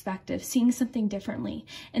changing your perspective, seeing something differently.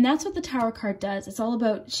 And that's what the Tower card does. It's all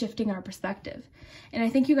about shifting our perspective. And I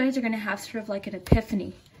think you guys are going to have sort of like an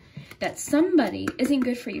epiphany that somebody isn't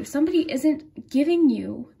good for you. Somebody isn't giving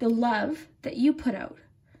you the love that you put out.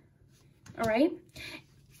 All right?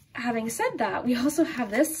 Having said that, we also have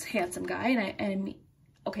this handsome guy, and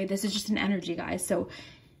okay, this is just an energy, guys. So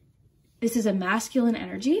this is a masculine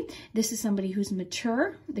energy. This is somebody who's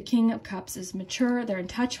mature. The King of Cups is mature. They're in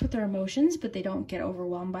touch with their emotions, but they don't get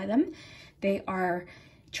overwhelmed by them. They are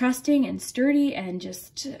trusting and sturdy and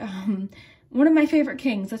just one of my favorite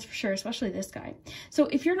kings, that's for sure, especially this guy. So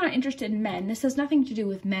if you're not interested in men, this has nothing to do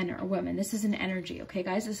with men or women. This is an energy, okay,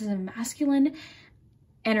 guys? This is a masculine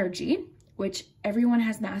energy, which everyone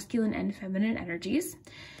has masculine and feminine energies.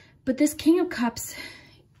 But this King of Cups,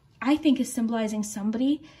 I think, is symbolizing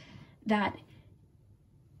somebody that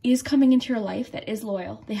is coming into your life that is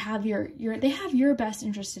loyal. They have your best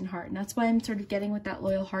interest in heart. And that's why I'm sort of getting with that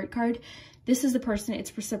loyal heart card. This is the person,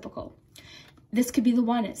 it's reciprocal. This could be the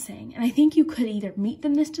one it's saying. And I think you could either meet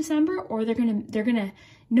them this December or they're gonna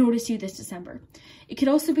notice you this December. It could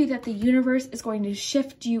also be that the universe is going to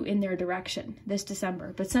shift you in their direction this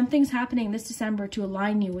December, but something's happening this December to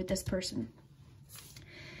align you with this person.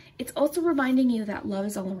 It's also reminding you that love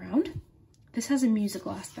is all around. This has a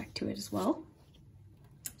musical aspect to it as well.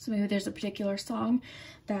 So maybe there's a particular song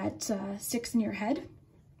that sticks in your head,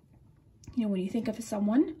 you know, when you think of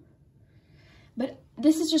someone. But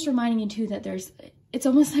this is just reminding you too that it's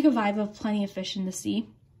almost like a vibe of plenty of fish in the sea.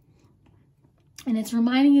 And it's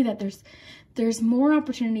reminding you that there's more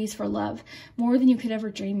opportunities for love, more than you could ever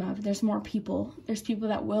dream of. There's more people. There's people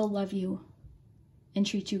that will love you and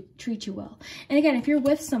treat you well. And again, if you're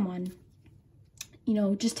with someone, you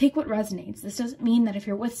know, just take what resonates. This doesn't mean that if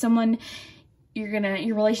you're with someone, your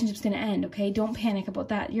relationship's gonna end, okay? Don't panic about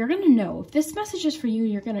that. You're gonna know. If this message is for you,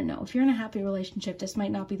 you're gonna know. If you're in a happy relationship, this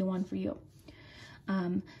might not be the one for you.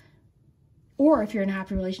 Or if you're in a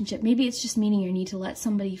happy relationship, maybe it's just meaning you need to let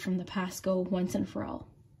somebody from the past go once and for all.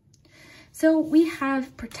 So we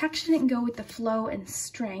have protection and go with the flow and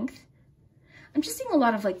strength. I'm just seeing a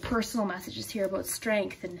lot of like personal messages here about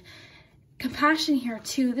strength and compassion here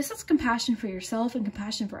too. This is compassion for yourself and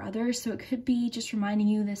compassion for others. So it could be just reminding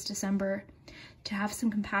you this December to have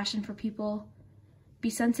some compassion for people,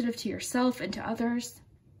 be sensitive to yourself and to others.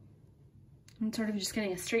 I'm sort of just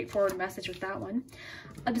getting a straightforward message with that one.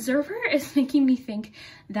 Observer is making me think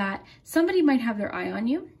that somebody might have their eye on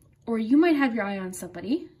you, or you might have your eye on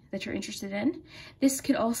somebody that you're interested in. This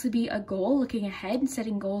could also be a goal, looking ahead and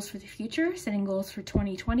setting goals for the future, setting goals for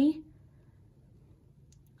 2020.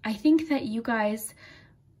 I think that you guys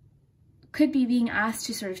could be being asked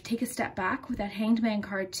to sort of take a step back with that Hanged Man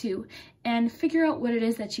card too, and figure out what it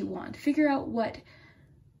is that you want. Figure out what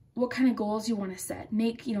kind of goals you want to set.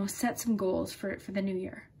 Set some goals for the new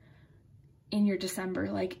year in your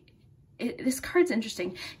December. This card's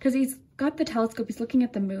interesting because he's got the telescope, he's looking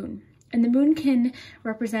at the moon, and the moon can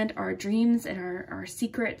represent our dreams and our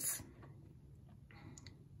secrets.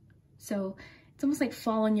 So it's almost like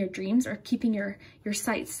following your dreams or keeping your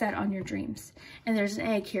sights set on your dreams. And there's an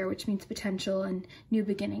egg here, which means potential and new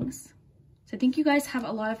beginnings. So I think you guys have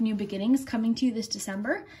a lot of new beginnings coming to you this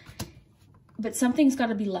December, but something's got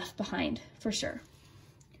to be left behind for sure.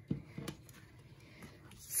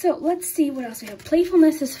 So let's see what else we have.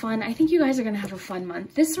 Playfulness is fun. I think you guys are going to have a fun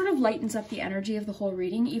month. This sort of lightens up the energy of the whole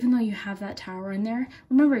reading, even though you have that tower in there.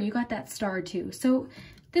 Remember, you got that star too. So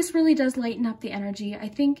this really does lighten up the energy. I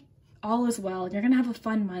think all is well. You're going to have a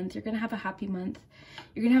fun month. You're going to have a happy month.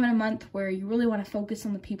 You're going to have a month where you really want to focus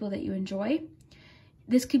on the people that you enjoy.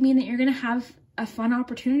 This could mean that you're going to have a fun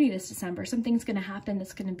opportunity this December. Something's going to happen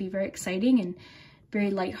that's going to be very exciting and very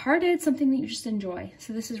lighthearted, something that you just enjoy.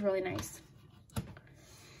 So this is really nice.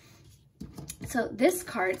 So this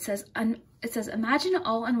card says, imagine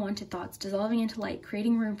all unwanted thoughts dissolving into light,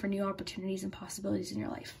 creating room for new opportunities and possibilities in your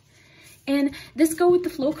life. And this go with the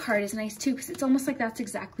flow card is nice too, because it's almost like that's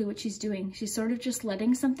exactly what she's doing. She's sort of just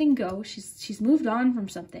letting something go. She's moved on from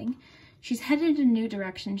something. She's headed in a new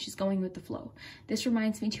direction. She's going with the flow. This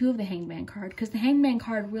reminds me too of the Hangman card, because the Hangman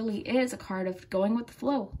card really is a card of going with the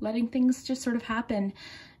flow, letting things just sort of happen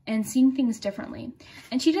and seeing things differently.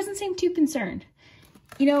 And she doesn't seem too concerned.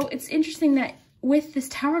 You know, it's interesting that with this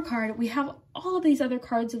Tower card, we have all of these other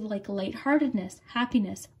cards of like lightheartedness,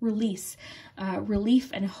 happiness, release,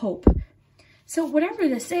 relief, and hope. So whatever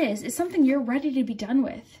this is something you're ready to be done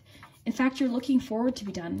with. In fact, you're looking forward to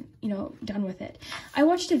be done with it. I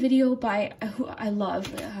watched a video by who I love,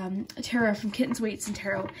 Tara from Kittens Weights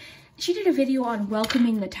Tarot. She did a video on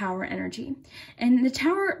welcoming the Tower energy. And the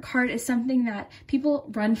Tower card is something that people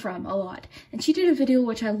run from a lot. And she did a video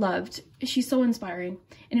which I loved. She's so inspiring.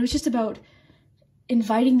 And it was just about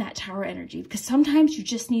inviting that Tower energy, because sometimes you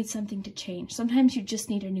just need something to change. Sometimes you just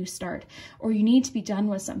need a new start, or you need to be done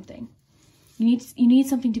with something. You need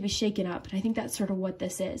something to be shaken up, and I think that's sort of what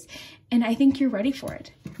this is. And I think you're ready for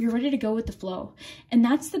it. You're ready to go with the flow, and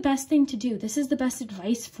that's the best thing to do. This is the best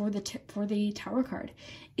advice for the Tower card,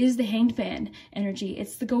 is the Hanged Man energy.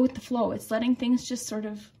 It's the go with the flow. It's letting things just sort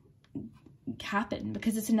of happen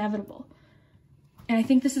because it's inevitable. And I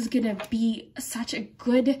think this is gonna be such a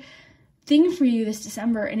good thing for you this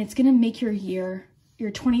December, and it's gonna make your year,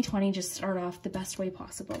 your 2020, just start off the best way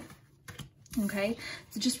possible. Okay,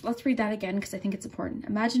 so just let's read that again because I think it's important.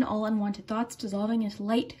 Imagine all unwanted thoughts dissolving into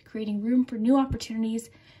light, creating room for new opportunities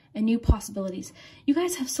and new possibilities. You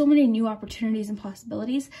guys have so many new opportunities and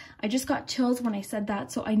possibilities. I just got chills when I said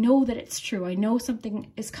that, so I know that it's true. I know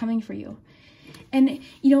something is coming for you. And,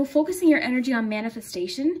 you know, focusing your energy on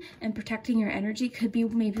manifestation and protecting your energy could be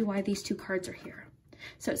maybe why these two cards are here.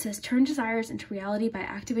 So it says, turn desires into reality by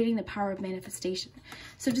activating the power of manifestation.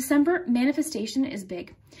 So December, manifestation is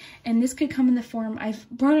big. And this could come in the form, I've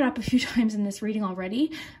brought it up a few times in this reading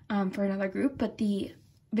already for another group, but the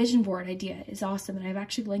vision board idea is awesome. And I've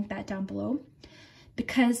actually linked that down below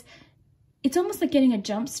because it's almost like getting a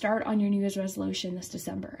jump start on your New Year's resolution this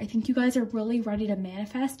December. I think you guys are really ready to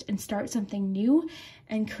manifest and start something new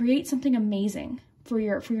and create something amazing for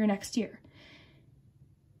your next year.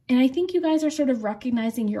 And I think you guys are sort of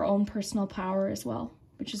recognizing your own personal power as well,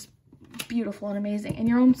 which is beautiful and amazing. And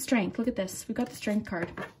your own strength. Look at this. We've got the strength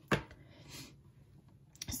card.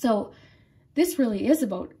 So this really is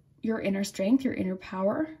about your inner strength, your inner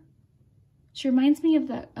power. She reminds me of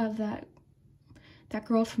that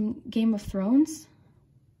girl from Game of Thrones.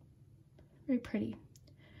 Very pretty.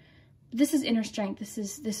 This is inner strength. This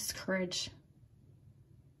is courage.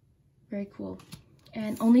 Very cool.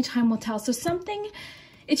 And only time will tell. So something,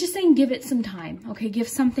 it's just saying give it some time, okay? Give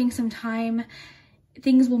something some time.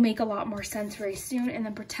 Things will make a lot more sense very soon. And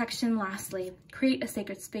then protection, lastly, create a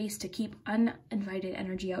sacred space to keep uninvited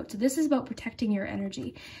energy out. So this is about protecting your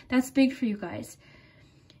energy. That's big for you guys.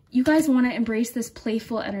 You guys want to embrace this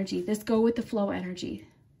playful energy, this go with the flow energy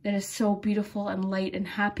that is so beautiful and light and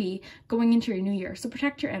happy going into your new year. So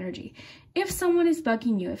protect your energy. If someone is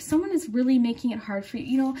bugging you, if someone is really making it hard for you,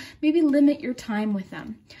 you know, maybe limit your time with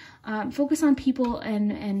them. Focus on people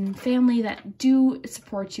and family that do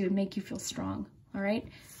support you and make you feel strong, all right?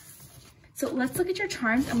 So let's look at your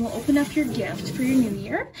charms and we'll open up your gift for your new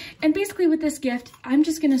year. And basically with this gift, I'm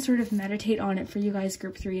just going to sort of meditate on it for you guys,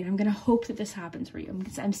 group 3, and I'm going to hope that this happens for you.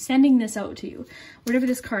 I'm sending this out to you, whatever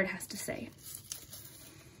this card has to say.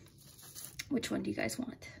 Which one do you guys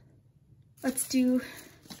want? Let's do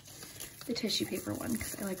the tissue paper one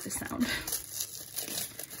because I like the sound.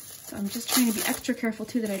 So I'm just trying to be extra careful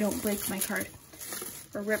too that I don't break my card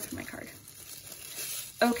or rip my card.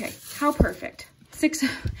 Okay, how perfect.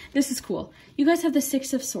 This is cool. You guys have the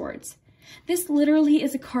 6 of Swords. This literally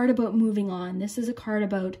is a card about moving on. This is a card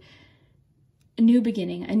about a new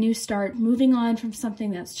beginning, a new start, moving on from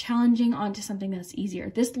something that's challenging onto something that's easier.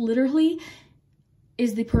 This literally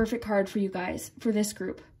is the perfect card for you guys, for this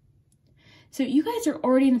group. So you guys are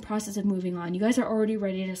already in the process of moving on. You guys are already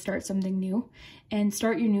ready to start something new and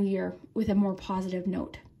start your new year with a more positive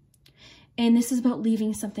note. And this is about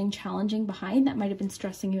leaving something challenging behind that might have been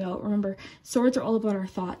stressing you out. Remember, swords are all about our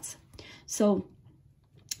thoughts. So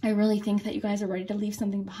I really think that you guys are ready to leave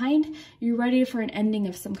something behind. You're ready for an ending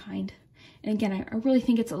of some kind. And again, I really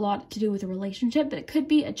think it's a lot to do with a relationship, but it could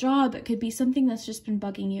be a job. It could be something that's just been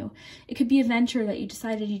bugging you. It could be a venture that you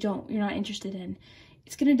decided you're not interested in.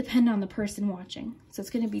 It's going to depend on the person watching. So it's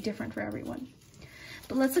going to be different for everyone.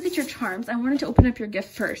 But let's look at your charms. I wanted to open up your gift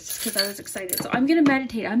first because I was excited. So I'm going to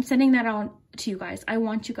meditate. I'm sending that on to you guys. I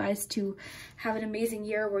want you guys to have an amazing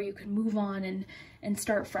year where you can move on and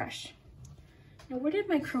start fresh. Now, where did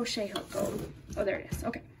my crochet hook go? Oh, there it is.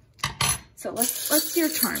 Okay. So let's do your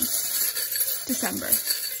charms. December.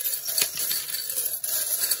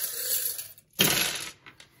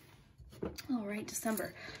 All right,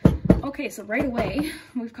 December. Okay, so right away,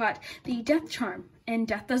 we've got the death charm. And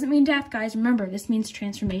death doesn't mean death, guys. Remember, this means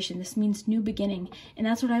transformation. This means new beginning. And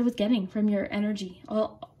that's what I was getting from your energy,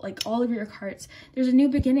 all of your cards. There's a new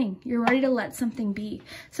beginning. You're ready to let something be,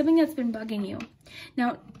 something that's been bugging you.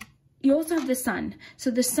 Now, you also have the sun.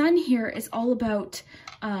 So the sun here is all about,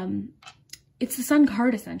 it's the Sun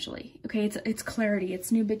card essentially. Okay, it's clarity,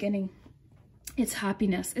 it's new beginning, it's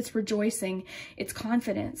happiness, it's rejoicing, it's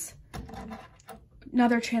confidence.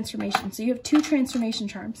 Another transformation. So you have 2 transformation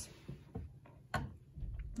charms.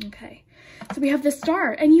 Okay, so we have the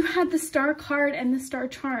Star, and you had the Star card and the Star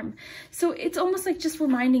charm. So it's almost like just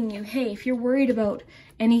reminding you, hey, if you're worried about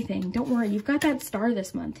anything, don't worry, you've got that Star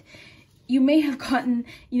this month. You may have gotten,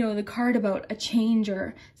 you know, the card about a change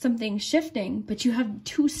or something shifting, but you have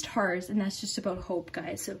 2 stars, and that's just about hope,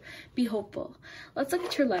 guys. So be hopeful. Let's look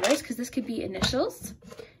at your letters, because this could be initials.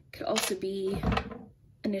 It could also be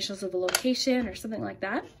initials of a location or something like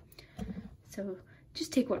that. So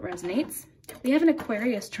just take what resonates. We have an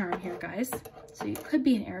Aquarius charm here, guys. So you could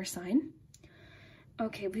be an air sign.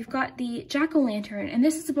 Okay, we've got the Jack-o'-lantern, and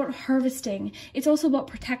this is about harvesting. It's also about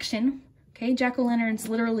protection. Okay, Jack-o'-lanterns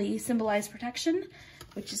literally symbolize protection,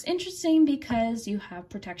 which is interesting because you have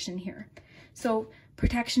protection here. So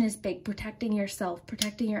protection is big, protecting yourself,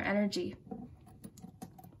 protecting your energy.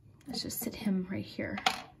 Let's just sit him right here.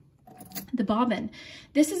 The bobbin.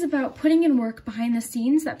 This is about putting in work behind the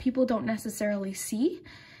scenes that people don't necessarily see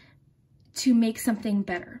to make something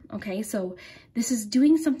better. Okay, so this is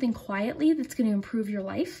doing something quietly that's going to improve your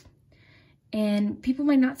life. And people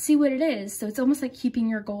might not see what it is. So it's almost like keeping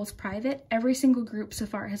your goals private. Every single group so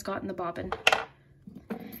far has gotten the bobbin.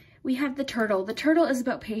 We have the turtle. The turtle is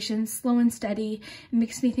about patience, slow and steady. It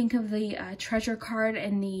makes me think of the treasure card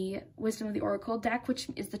and the Wisdom of the Oracle deck, which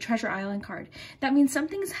is the Treasure Island card. That means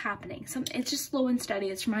something's happening. It's just slow and steady.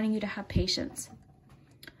 It's reminding you to have patience.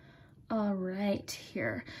 All right,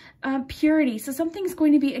 here. Purity. So something's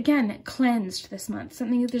going to be, again, cleansed this month.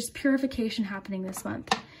 There's purification happening this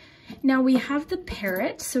month. Now we have the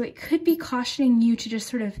parrot, so it could be cautioning you to just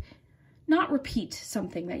sort of not repeat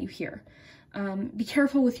something that you hear. Be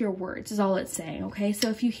careful with your words is all it's saying, okay? So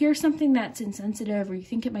if you hear something that's insensitive or you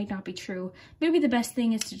think it might not be true, maybe the best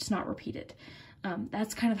thing is to just not repeat it.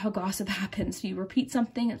 That's kind of how gossip happens. You repeat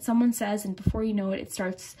something that someone says, and before you know it,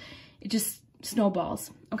 it just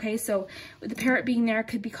snowballs, okay? So with the parrot being there, it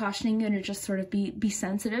could be cautioning you to just sort of be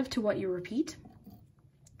sensitive to what you repeat.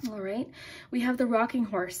 All right, we have the rocking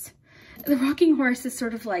horse. The rocking horse is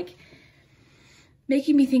sort of like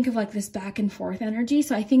making me think of like this back and forth energy.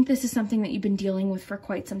 So I think this is something that you've been dealing with for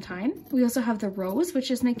quite some time. We also have the rose,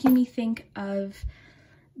 which is making me think of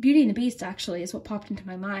Beauty and the Beast, actually, is what popped into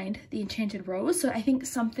my mind, the enchanted rose. So I think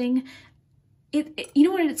something, you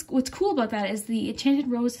know what's cool about that is the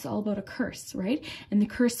enchanted rose is all about a curse, right? And the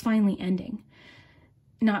curse finally ending.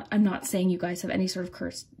 I'm not saying you guys have any sort of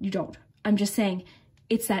curse. You don't. I'm just saying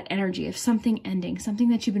it's that energy of something ending, something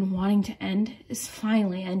that you've been wanting to end is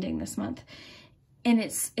finally ending this month. And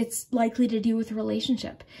it's likely to do with a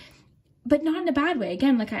relationship, but not in a bad way.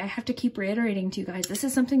 Again, like I have to keep reiterating to you guys, this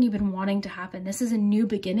is something you've been wanting to happen. This is a new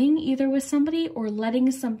beginning, either with somebody or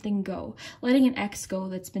letting something go, letting an ex go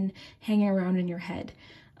that's been hanging around in your head.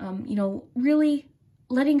 You know, really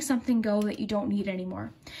letting something go that you don't need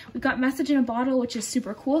anymore. We've got message in a bottle, which is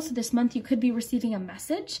super cool. So this month you could be receiving a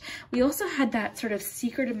message. We also had that sort of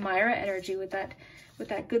secret admirer energy with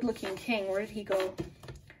that good looking king. Where did he go?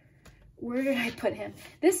 Where did I put him?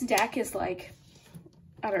 This deck is like,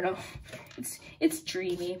 I don't know. It's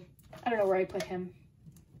dreamy. I don't know where I put him.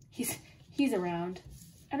 He's around.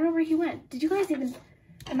 I don't know where he went. Did you guys even,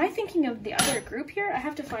 am I thinking of the other group here? I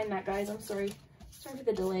have to find that, guys. I'm sorry. Sorry for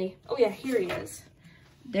the delay. Oh yeah, here he is.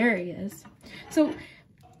 There he is. So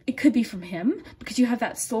it could be from him because you have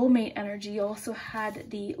that soulmate energy. You also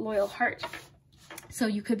had the loyal heart. So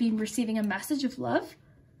you could be receiving a message of love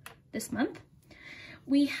this month.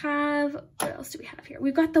 We have, what else do we have here?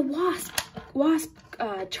 We've got the wasp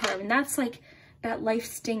charm, and that's like that life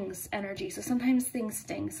stings energy. So sometimes things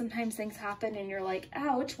sting, sometimes things happen and you're like,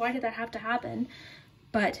 ouch, why did that have to happen?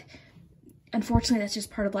 But unfortunately, that's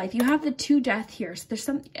just part of life. You have the 2 death here. So there's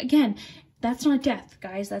some, again, that's not death,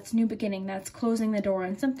 guys. That's new beginning. That's closing the door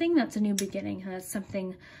on something. That's a new beginning. And that's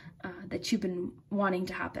something that you've been wanting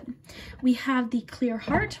to happen. We have the clear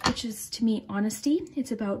heart, which is, to me, honesty.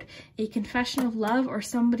 It's about a confession of love or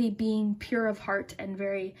somebody being pure of heart and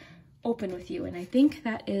very open with you. And I think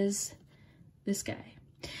that is this guy.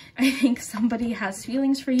 I think somebody has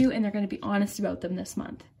feelings for you and they're going to be honest about them this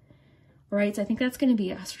month. All right, so I think that's going to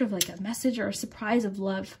be a sort of like a message or a surprise of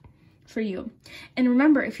love for you. And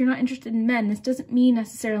remember, if you're not interested in men, this doesn't mean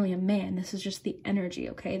necessarily a man. This is just the energy,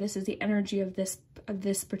 okay? This is the energy of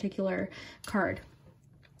this particular card,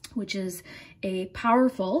 which is a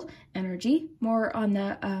powerful energy, more on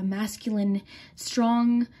the masculine,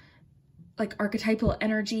 strong, like archetypal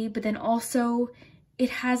energy, but then also it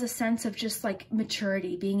has a sense of just like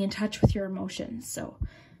maturity, being in touch with your emotions. So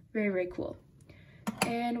very, very cool.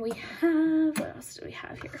 And we have, what else do we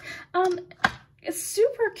have here? It's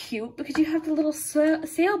super cute because you have the little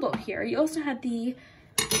sailboat here. You also had the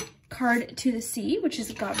card to the sea, which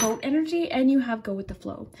has got boat energy, and you have go with the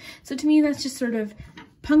flow. So to me, that's just sort of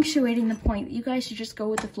punctuating the point that you guys should just go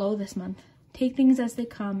with the flow this month. Take things as they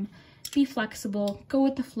come, be flexible, go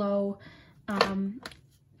with the flow.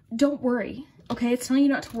 Don't worry, okay? It's telling you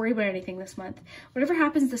not to worry about anything this month. Whatever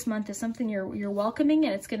happens this month is something you're welcoming,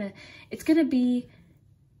 and it's gonna be,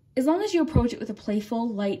 as long as you approach it with a playful,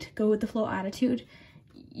 light, go with the flow attitude,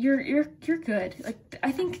 you're good. Like,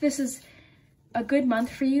 I think this is a good month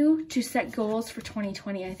for you to set goals for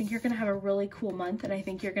 2020. I think you're gonna have a really cool month, and I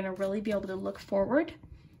think you're gonna really be able to look forward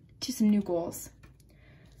to some new goals.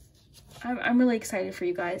 I'm really excited for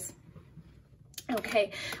you guys.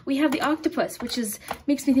 Okay, we have the octopus, which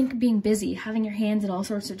makes me think of being busy, having your hands in all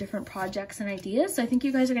sorts of different projects and ideas. So I think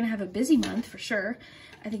you guys are gonna have a busy month for sure.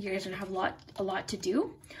 I think you guys are gonna have a lot to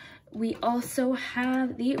do. We also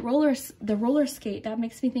have the roller skate. That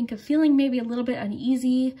makes me think of feeling maybe a little bit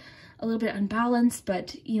uneasy, a little bit unbalanced,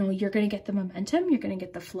 but you know, you're gonna get the momentum, you're gonna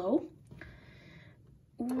get the flow.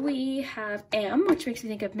 We have M, which makes me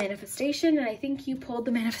think of manifestation, and I think you pulled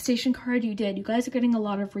the manifestation card. You did. You guys are getting a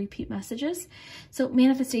lot of repeat messages. So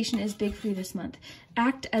manifestation is big for you this month.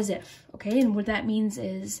 Act as if, okay? And what that means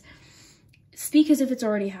is speak as if it's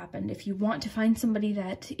already happened. If you want to find somebody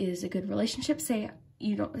that is a good relationship, speak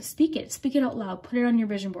it out loud, put it on your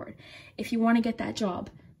vision board. If you want to get that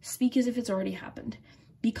job, speak as if it's already happened.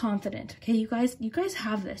 Be confident, okay? You guys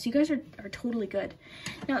have this. You guys are totally good.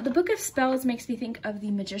 Now, the Book of Spells makes me think of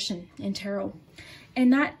the Magician in Tarot.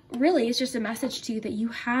 And that really is just a message to you that you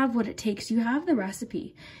have what it takes. You have the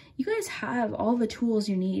recipe. You guys have all the tools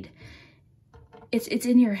you need. It's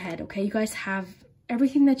in your head, okay? You guys have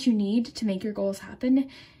everything that you need to make your goals happen.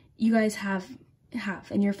 You guys have,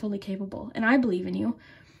 and you're fully capable. And I believe in you,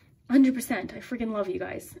 100%. I freaking love you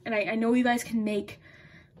guys. And I know you guys can make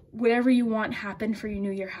whatever you want happen for your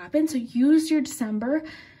new year happen. So use your December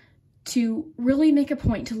to really make a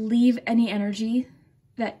point to leave any energy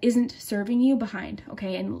that isn't serving you behind,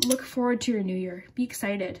 okay? And look forward to your new year. Be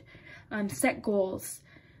excited. Set goals.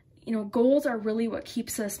 You know, goals are really what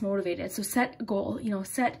keeps us motivated. So set a goal, you know,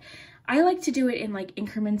 I like to do it in like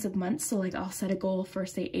increments of months. So like I'll set a goal for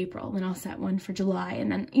say April, then I'll set one for July,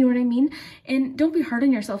 and then, you know what I mean? And don't be hard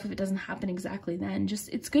on yourself if it doesn't happen exactly then. Just,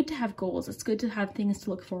 it's good to have goals. It's good to have things to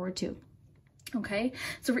look forward to. Okay.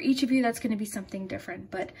 So for each of you, that's going to be something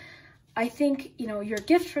different. But I think, you know, your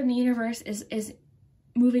gift from the universe is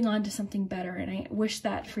moving on to something better. And I wish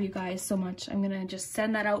that for you guys so much. I'm going to just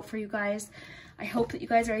send that out for you guys. I hope that you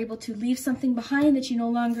guys are able to leave something behind that you no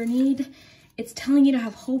longer need. It's telling you to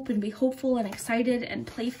have hope and be hopeful and excited and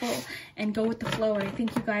playful and go with the flow. And I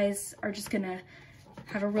think you guys are just gonna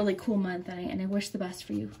have a really cool month, and I wish the best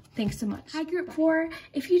for you. Thanks so much. Hi Group 4,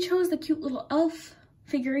 if you chose the cute little elf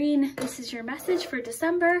figurine, this is your message for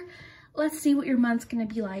December. Let's see what your month's gonna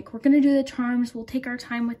be like. We're gonna do the charms, we'll take our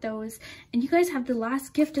time with those. And you guys have the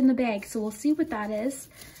last gift in the bag, so we'll see what that is.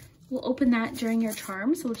 We'll open that during your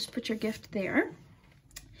charm, so we'll just put your gift there.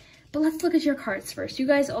 But let's look at your cards first. You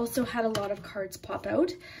guys also had a lot of cards pop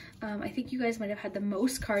out. I think you guys might have had the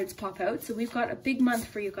most cards pop out. So we've got a big month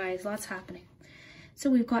for you guys. Lots happening. So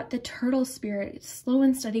we've got the Turtle Spirit. Slow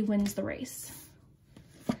and steady wins the race.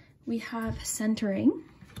 We have Centering.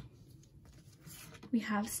 We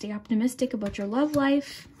have Stay Optimistic about your love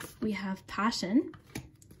life. We have Passion.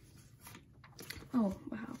 Oh,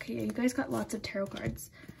 wow. Okay, you guys got lots of tarot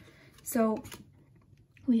cards. So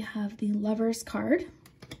we have the Lover's card.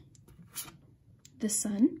 The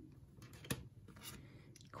Sun,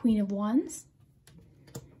 Queen of Wands,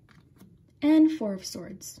 and Four of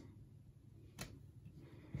Swords.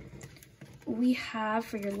 We have,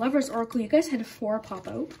 for your Lover's Oracle, you guys had 4 pop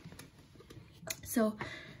out. So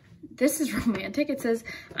this is romantic. It says,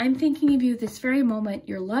 I'm thinking of you this very moment.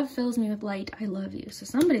 Your love fills me with light. I love you. So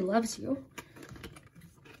somebody loves you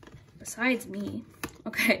besides me.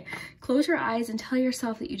 Okay, close your eyes and tell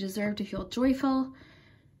yourself that you deserve to feel joyful.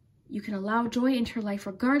 You can allow joy into your life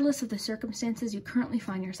regardless of the circumstances you currently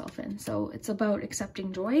find yourself in. So it's about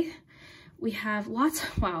accepting joy. We have lots,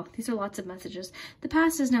 wow, these are lots of messages. The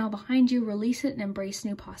past is now behind you. Release it and embrace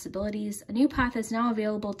new possibilities. A new path is now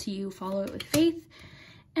available to you. Follow it with faith.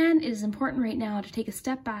 And it is important right now to take a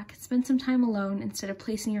step back, spend some time alone instead of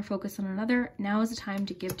placing your focus on another. Now is the time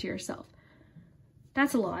to give to yourself.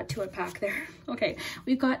 That's a lot to unpack there. Okay,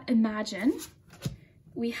 we've got Imagine.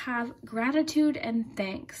 We have Gratitude and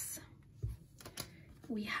Thanks.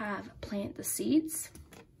 We have Plant the Seeds.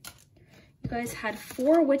 You guys had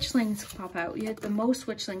 4 witchlings pop out. You had the most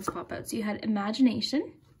witchlings pop out. So you had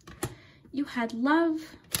Imagination, you had love,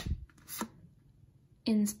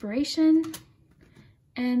 inspiration,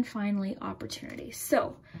 and finally opportunity.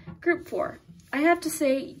 So group 4, I have to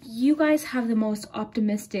say you guys have the most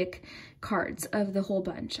optimistic cards of the whole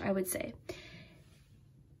bunch, I would say.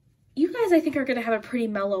 You guys, I think, are going to have a pretty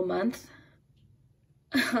mellow month.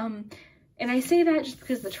 And I say that just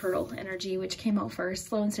because the turtle energy, which came out first,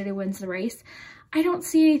 slow and steady wins the race. I don't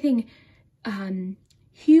see anything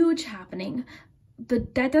huge happening,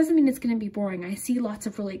 but that doesn't mean it's going to be boring. I see lots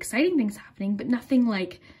of really exciting things happening, but nothing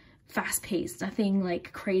like fast-paced, nothing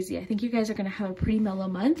like crazy. I think you guys are going to have a pretty mellow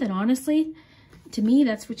month, and honestly, to me,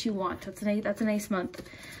 that's what you want. That's a nice month.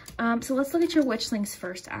 So let's look at your witchlings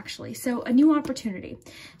first, actually. So a new opportunity.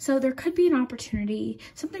 So there could be an opportunity,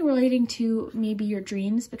 something relating to maybe your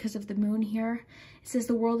dreams because of the moon here. It says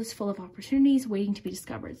the world is full of opportunities waiting to be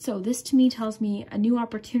discovered. So this to me tells me a new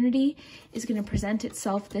opportunity is going to present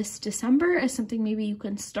itself this December as something maybe you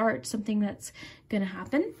can start, something that's going to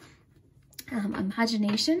happen.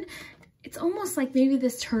 Imagination. It's almost like maybe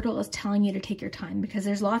this turtle is telling you to take your time because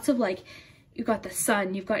there's lots of like, you've got the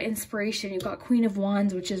sun, you've got inspiration, you've got Queen of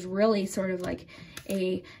Wands, which is really sort of like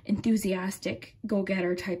a enthusiastic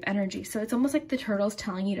go-getter type energy. So it's almost like the turtle's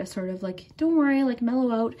telling you to sort of like, don't worry, like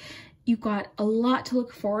mellow out. You've got a lot to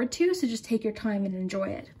look forward to, so just take your time and enjoy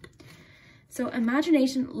it. So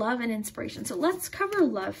imagination, love, and inspiration. So let's cover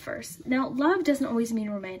love first. Now, love doesn't always mean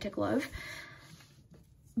romantic love.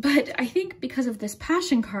 But I think because of this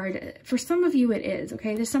passion card, for some of you it is,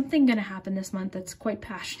 okay? There's something going to happen this month that's quite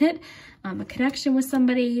passionate. A connection with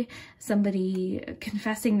somebody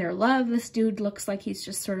confessing their love. This dude looks like he's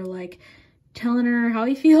just sort of like telling her how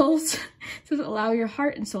he feels. So allow your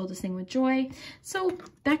heart and soul to sing with joy. So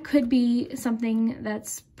that could be something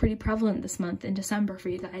that's pretty prevalent this month in December for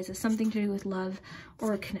you guys. It's something to do with love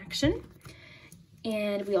or a connection.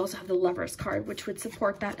 And we also have the Lovers card, which would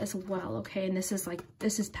support that as well, okay? And this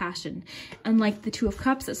is passion. Unlike the Two of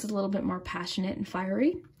Cups, this is a little bit more passionate and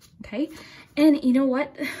fiery, okay? And you know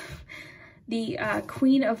what? The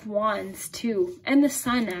Queen of Wands, too, and the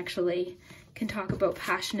Sun, actually, can talk about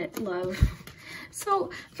passionate love.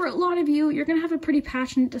 So for a lot of you, you're going to have a pretty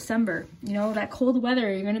passionate December. You know, that cold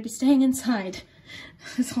weather, you're going to be staying inside.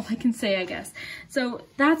 That's all I can say, I guess. So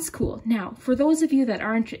that's cool. Now, for those of you that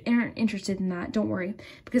aren't interested in that, don't worry,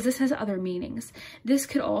 because this has other meanings. This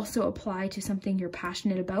could also apply to something you're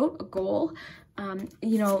passionate about, a goal.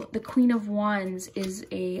 You know, the Queen of Wands is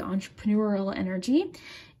a entrepreneurial energy.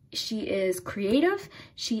 She is creative.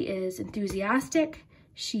 She is enthusiastic.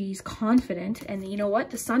 She's confident. And you know what?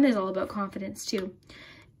 The Sun is all about confidence too.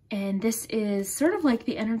 And this is sort of like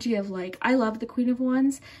the energy of like, I love the Queen of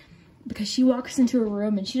Wands, because she walks into a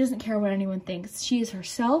room and she doesn't care what anyone thinks. She is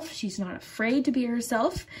herself. She's not afraid to be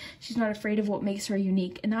herself. She's not afraid of what makes her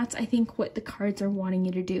unique. And that's, I think, what the cards are wanting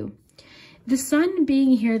you to do. The Sun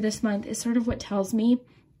being here this month is sort of what tells me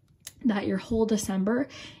that your whole December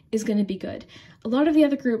is going to be good. A lot of the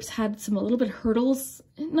other groups had some a little bit hurdles,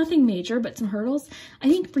 nothing major, but some hurdles. I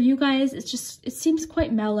think for you guys, it seems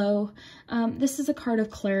quite mellow. This is a card of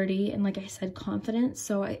clarity and, like I said, confidence.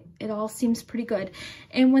 So it all seems pretty good.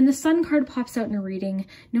 And when the Sun card pops out in a reading,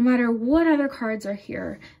 no matter what other cards are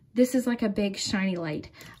here, this is like a big shiny light.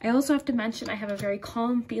 I also have to mention I have a very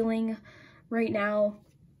calm feeling right now,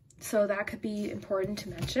 so that could be important to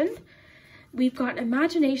mention. We've got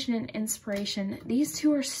imagination and inspiration. These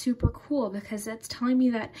two are super cool because that's telling me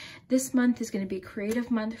that this month is going to be a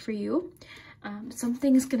creative month for you.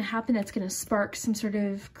 Something's going to happen that's going to spark some sort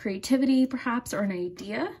of creativity perhaps, or an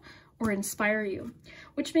idea, or inspire you,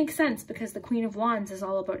 which makes sense because the Queen of Wands is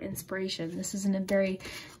all about inspiration. This isn't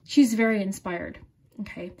she's very inspired.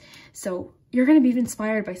 Okay, so you're going to be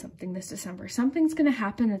inspired by something this December. Something's going to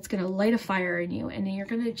happen that's going to light a fire in you, and you're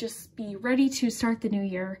going to just be ready to start the new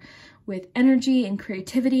year with energy and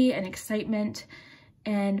creativity and excitement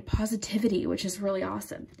and positivity, which is really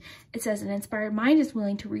awesome. It says an inspired mind is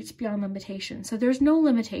willing to reach beyond limitations. So there's no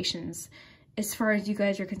limitations as far as you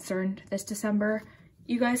guys are concerned this December.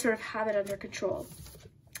 You guys sort of have it under control.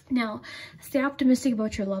 Now, stay optimistic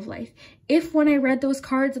about your love life. If when I read those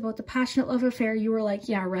cards about the passionate love affair, you were like,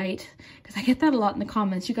 yeah, right. Because I get that a lot in the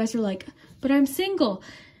comments. You guys are like, but I'm single.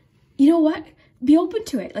 You know what? Be open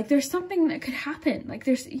to it. Like, there's something that could happen. Like,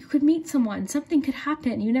 you could meet someone. Something could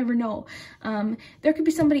happen. You never know. There could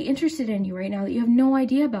be somebody interested in you right now that you have no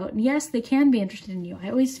idea about. And yes, they can be interested in you. I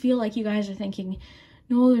always feel like you guys are thinking,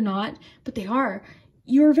 no, they're not. But they are.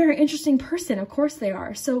 You're a very interesting person. Of course they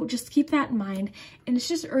are. So just keep that in mind. And it's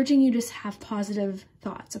just urging you to have positive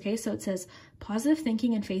thoughts. Okay, so it says positive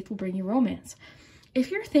thinking and faith will bring you romance.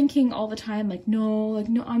 if you're thinking all the time, like, no,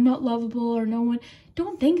 I'm not lovable, or no one,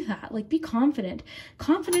 don't think that. Like, be confident.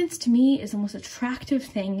 Confidence to me is the most attractive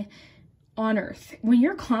thing on earth. When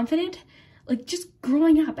you're confident, like, just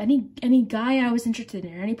growing up, any guy I was interested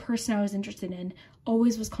in, or any person I was interested in,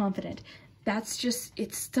 always was confident. That's just,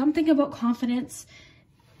 it's something about confidence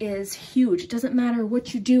is huge. It doesn't matter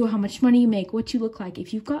what you do, how much money you make, what you look like.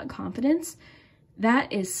 If you've got confidence,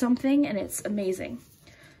 that is something, and it's amazing.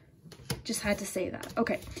 Just had to say that.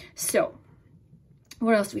 Okay, so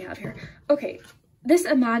what else do we have here? Okay, this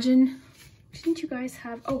imagine, didn't you guys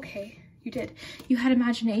have, okay, you did. You had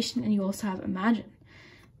imagination, and you also have imagine.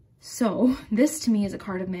 So this to me is a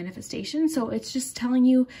card of manifestation. So it's just telling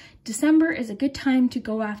you December is a good time to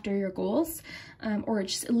go after your goals, or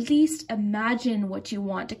just at least imagine what you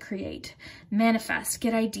want to create, manifest,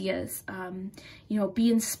 get ideas, you know,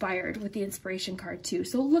 be inspired with the inspiration card too.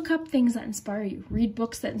 So look up things that inspire you, read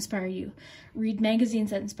books that inspire you, read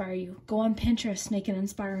magazines that inspire you, go on Pinterest, make an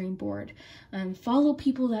inspiring board, follow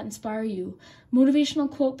people that inspire you, motivational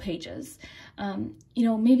quote pages, you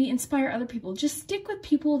know, maybe inspire other people. Just stick with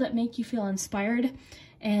people that make you feel inspired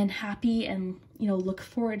and happy, and, you know, look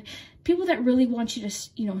forward. People that really want you to,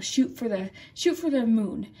 you know, shoot for the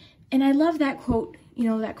moon. And I love that quote, you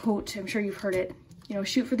know, that quote, I'm sure you've heard it, you know,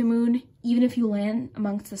 shoot for the moon, even if you land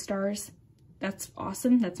amongst the stars. That's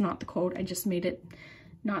awesome. That's not the quote. I just made it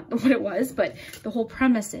not what it was, but the whole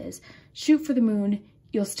premise is shoot for the moon,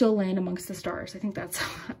 you'll still land amongst the stars. I think that's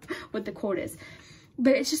what the quote is.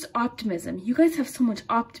 But it's just optimism. You guys have so much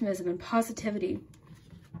optimism and positivity.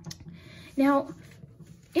 Now,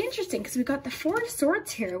 interesting, because we got the Four of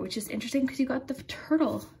Swords here, which is interesting because you got the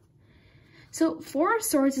turtle. So Four of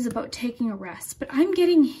Swords is about taking a rest, but I'm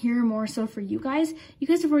getting here more so for you guys. You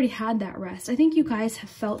guys have already had that rest. I think you guys have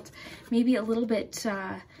felt maybe a little bit,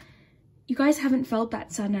 you guys haven't felt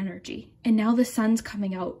that sun energy, and now the sun's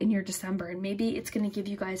coming out in your December, and maybe it's going to give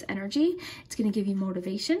you guys energy. It's going to give you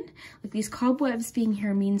motivation. Like, these cobwebs being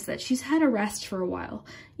here means that she's had a rest for a while.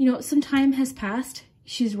 You know, some time has passed.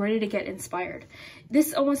 She's ready to get inspired.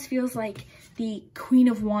 This almost feels like the Queen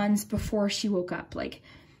of Wands before she woke up. Like,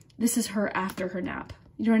 this is her after her nap.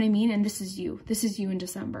 You know what I mean? And this is you. This is you in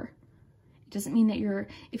December. It doesn't mean that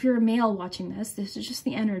if you're a male watching this is just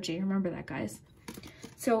the energy. Remember that, guys.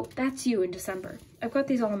 So that's you in December. I've got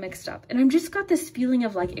these all mixed up, and I've just got this feeling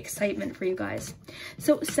of like excitement for you guys.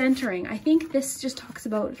 So centering, I think this just talks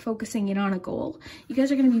about focusing in on a goal. You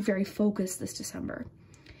guys are going to be very focused this December.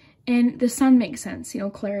 And the sun makes sense, you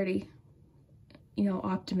know, clarity, you know,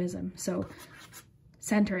 optimism. So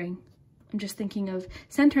centering, I'm just thinking of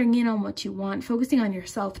centering in on what you want, focusing on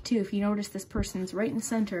yourself too. If you notice, this person's right in the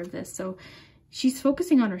center of this. So she's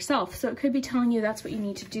focusing on herself. So it could be telling you that's what you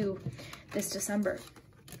need to do this December.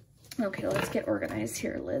 Okay, let's get organized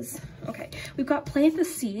here, Liz. Okay, we've got plant the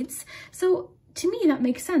seeds. So to me, that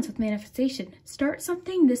makes sense with manifestation. Start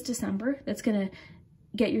something this December that's going to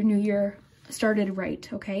get your new year started right,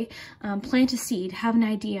 okay? Plant a seed, have an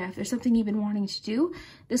idea. If there's something you've been wanting to do,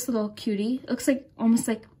 this little cutie looks like almost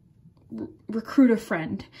like recruit a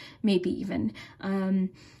friend, maybe even.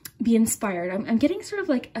 Be inspired. I'm getting sort of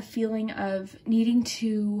like a feeling of needing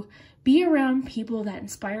to be around people that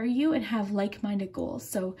inspire you and have like-minded goals.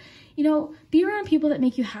 So, you know, be around people that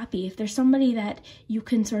make you happy. If there's somebody that you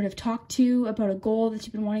can sort of talk to about a goal that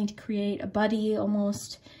you've been wanting to create, a buddy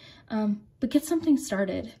almost, but get something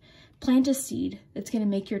started. Plant a seed that's going to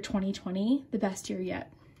make your 2020 the best year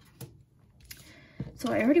yet.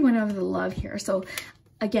 So I already went over the love here. So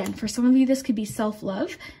again, for some of you, this could be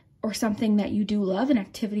self-love or something that you do love, an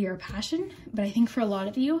activity or a passion. But I think for a lot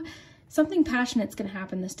of you, something passionate's going to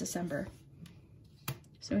happen this December.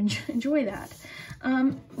 So enjoy that.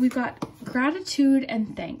 We've got gratitude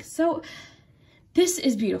and thanks. So this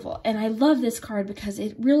is beautiful. And I love this card because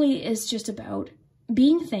it really is just about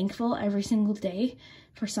being thankful every single day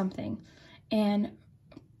for something. And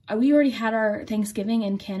we already had our Thanksgiving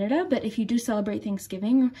in Canada, but if you do celebrate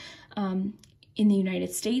Thanksgiving in the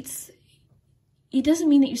United States, it doesn't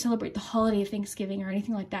mean that you celebrate the holiday of Thanksgiving or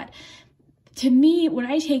anything like that. To me, what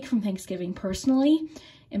I take from Thanksgiving personally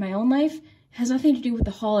in my own life has nothing to do with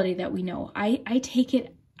the holiday that we know. I take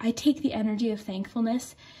the energy of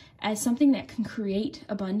thankfulness as something that can create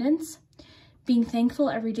abundance. Being thankful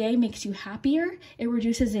every day makes you happier. It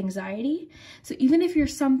reduces anxiety. So even if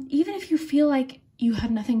you feel like you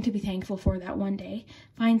have nothing to be thankful for that one day,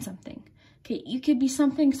 find something. Okay, you could be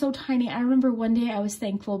something so tiny. I remember one day I was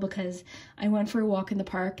thankful because I went for a walk in the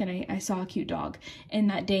park and I saw a cute dog, and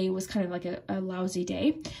that day was kind of like a lousy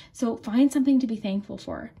day. So find something to be thankful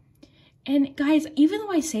for. And guys, even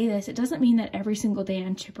though I say this, it doesn't mean that every single day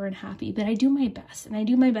I'm chipper and happy, but I do my best, and I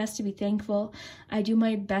do my best to be thankful. I do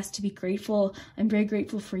my best to be grateful. I'm very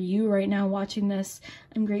grateful for you right now watching this.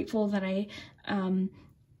 I'm grateful that I can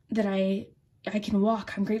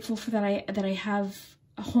walk. I'm grateful for that I have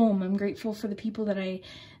a home. I'm grateful for the people that I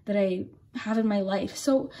have in my life.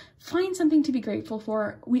 So find something to be grateful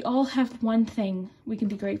for. We all have one thing we can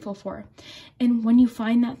be grateful for. And when you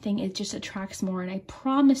find that thing, it just attracts more. And I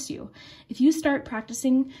promise you, if you start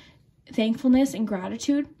practicing thankfulness and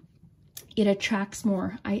gratitude, it attracts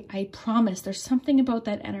more. I promise. There's something about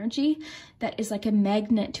that energy that is like a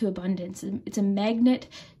magnet to abundance. It's a magnet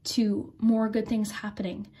to more good things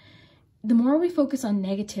happening. The more we focus on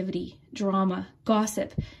negativity, drama,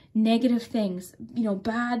 gossip, negative things,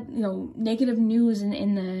 bad, negative news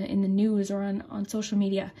in the news or on social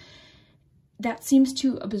media, that seems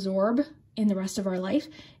to absorb in the rest of our life.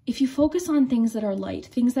 If you focus on things that are light,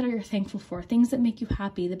 things that you're thankful for, things that make you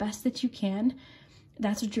happy, the best that you can,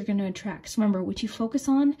 that's what you're going to attract. So remember, what you focus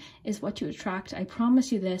on is what you attract. I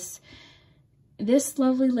promise you this. This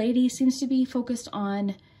lovely lady seems to be focused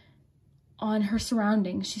on her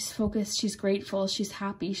surroundings. She's focused, she's grateful, she's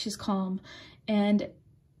happy, she's calm, and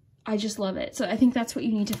I just love it. So I think that's what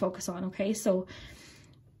you need to focus on, okay? So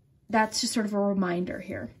that's just sort of a reminder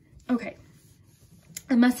here. Okay,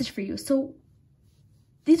 a message for you. So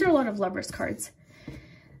these are a lot of lovers cards.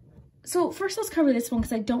 So first let's cover this one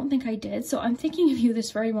because I don't think I did. So I'm thinking of you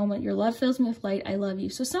this very moment. Your love fills me with light. I love you.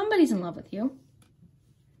 So somebody's in love with you.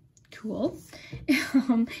 Cool.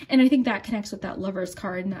 And I think that connects with that lover's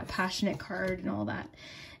card and that passionate card and all that.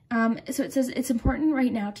 So it says, it's important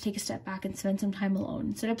right now to take a step back and spend some time alone.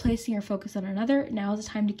 Instead of placing your focus on another, now is the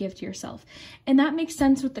time to give to yourself. And that makes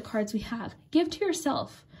sense with the cards we have. Give to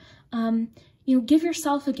yourself. Give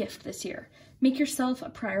yourself a gift this year. Make yourself a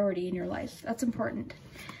priority in your life. That's important.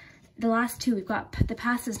 The last two, we've got the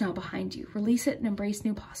past is now behind you. Release it and embrace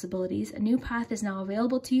new possibilities. A new path is now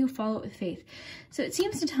available to you. Follow it with faith. So it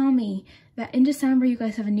seems to tell me that in December, you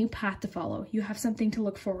guys have a new path to follow. You have something to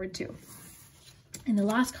look forward to. And the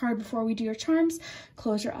last card before we do your charms,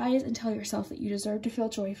 close your eyes and tell yourself that you deserve to feel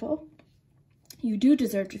joyful. You do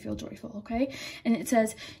deserve to feel joyful, okay? And it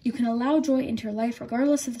says, you can allow joy into your life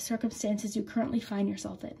regardless of the circumstances you currently find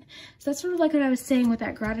yourself in. So that's sort of like what I was saying with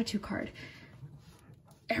that gratitude card.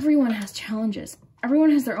 Everyone has challenges.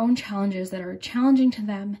 Everyone has their own challenges that are challenging to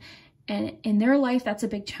them. And in their life, that's a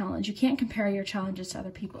big challenge. You can't compare your challenges to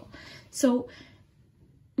other people. So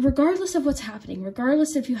regardless of what's happening,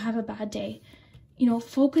 regardless if you have a bad day,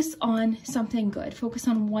 focus on something good. Focus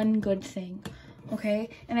on one good thing, okay?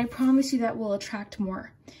 And I promise you that will attract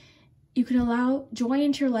more. You can allow joy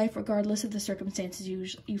into your life regardless of the circumstances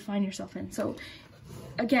you find yourself in. So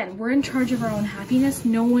again, we're in charge of our own happiness.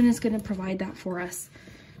 No one is going to provide that for us.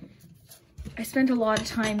 I spent a lot of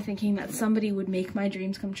time thinking that somebody would make my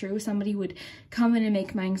dreams come true. Somebody would come in and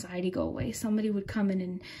make my anxiety go away. Somebody would come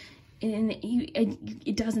in and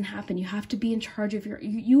it doesn't happen. You have to be in charge of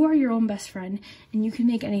you are your own best friend, and you can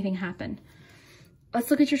make anything happen. Let's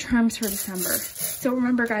look at your charms for December. So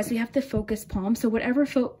remember, guys, we have the focus palm. So whatever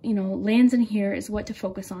lands in here is what to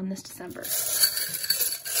focus on this December.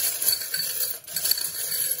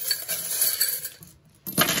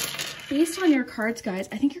 Based on your cards, guys,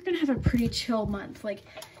 I think you're gonna have a pretty chill month. Like,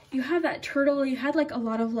 you have that turtle, you had like a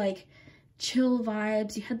lot of like chill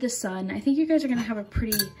vibes, you had the sun. I think you guys are gonna have a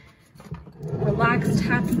pretty relaxed,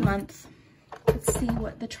 happy month. Let's see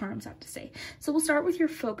what the charms have to say. So we'll start with your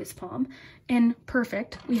focus palm, and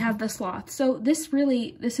perfect, we have the sloth. So this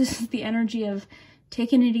is the energy of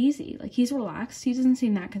taking it easy. Like, he's relaxed, he doesn't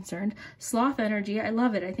seem that concerned. Sloth energy, I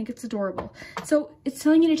love it, I think it's adorable. So it's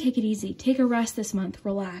telling you to take it easy, take a rest this month,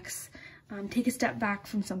 relax. Take a step back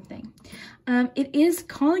from something. It is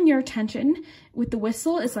calling your attention with the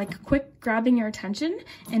whistle. It's like quick grabbing your attention,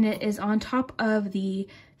 and it is on top of the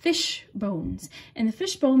fish bones. And the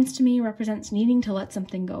fish bones to me represents needing to let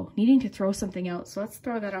something go, needing to throw something out. So let's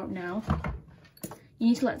throw that out now. You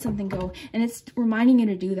need to let something go, and it's reminding you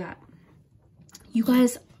to do that. You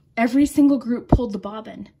guys, every single group pulled the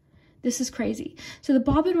bobbin. This is crazy. So the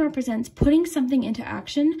bobbin represents putting something into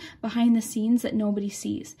action behind the scenes that nobody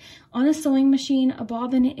sees. On a sewing machine, a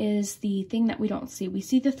bobbin is the thing that we don't see. We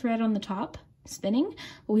see the thread on the top spinning,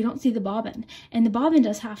 but we don't see the bobbin. And the bobbin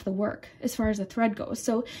does half the work as far as the thread goes.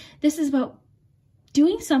 So this is about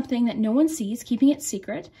doing something that no one sees, keeping it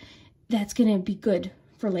secret, that's going to be good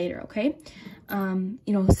for later, okay?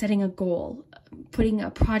 Setting a goal, putting a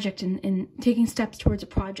project in taking steps towards a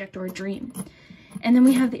project or a dream. And then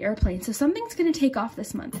we have the airplane. So something's going to take off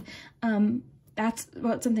this month. that's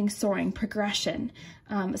about something soaring, progression,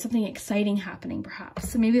 something exciting happening perhaps.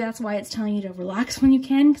 So maybe that's why it's telling you to relax when you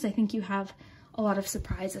can, because I think you have a lot of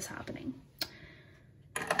surprises happening.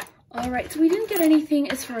 All right, so we didn't get anything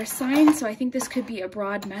as far as signs, so I think this could be a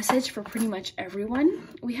broad message for pretty much everyone.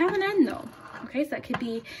 We have an N though, okay, so that could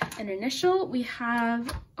be an initial. We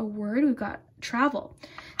have a word, we've got travel.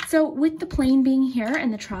 So with the plane being here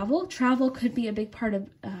and the travel could be a big part of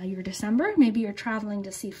your December. Maybe you're traveling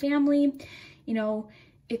to see family, you know,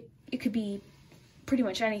 it could be pretty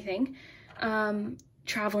much anything.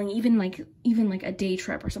 Traveling, even like a day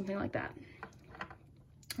trip or something like that.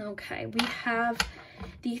 Okay, we have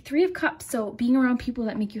the Three of Cups, so being around people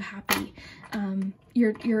that make you happy.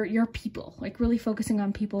 Your people, like really focusing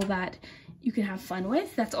on people that you can have fun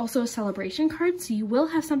with. That's also a celebration card, so you will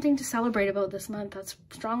have something to celebrate about this month. That's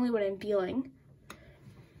strongly what I'm feeling.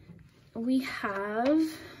 We have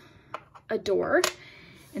a door,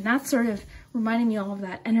 and that's sort of reminding me all of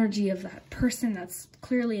that energy of that person that's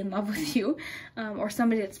clearly in love with you, or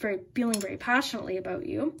somebody that's feeling very passionately about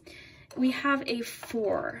you. We have a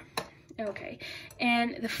 4. Okay,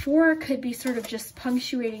 and the 4 could be sort of just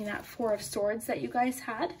punctuating that 4 of Swords that you guys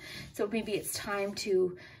had. So maybe it's time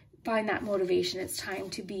to find that motivation. It's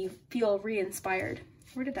time to feel re-inspired.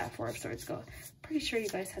 Where did that 4 of Swords go? Pretty sure you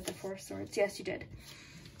guys had the 4 of Swords. Yes, you did.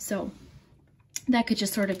 So that could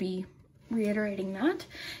just sort of be reiterating that.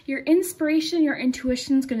 Your inspiration, your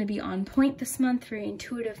intuition is going to be on point this month. Very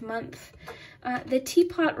intuitive month. The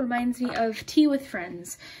teapot reminds me of tea with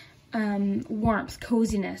friends. Warmth,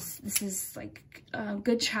 coziness. This is like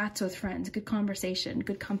good chats with friends, good conversation,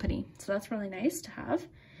 good company. So that's really nice to have.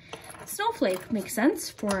 Snowflake makes sense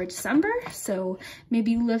for December. So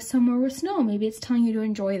maybe you live somewhere with snow. Maybe it's telling you to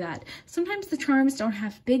enjoy that. Sometimes the charms don't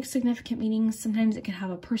have big significant meanings. Sometimes it can have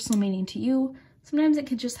a personal meaning to you. Sometimes it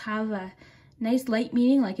could just have a nice light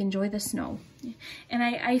meaning, like enjoy the snow. And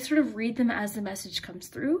I sort of read them as the message comes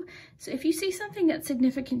through. So if you see something that's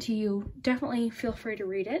significant to you, definitely feel free to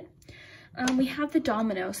read it. We have the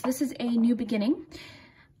domino. So this is a new beginning.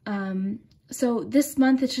 So this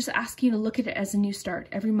month, it's just asking you to look at it as a new start.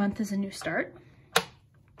 Every month is a new start.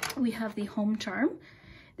 We have the home charm.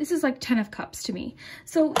 This is like 10 of Cups to me.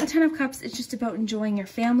 So the 10 of Cups is just about enjoying your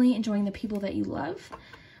family, enjoying the people that you love.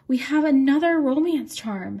 We have another romance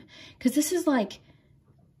charm, because this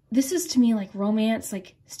is to me like romance,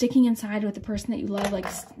 like sticking inside with the person that you love,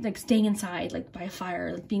 like staying inside, like by a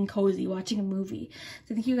fire, like being cozy, watching a movie.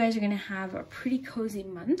 So I think you guys are going to have a pretty cozy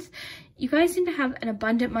month. You guys seem to have an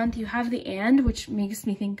abundant month. You have the and, which makes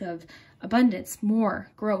me think of abundance,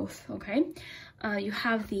 more, growth, okay? You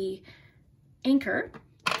have the anchor.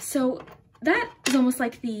 So that is almost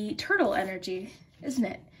like the turtle energy, isn't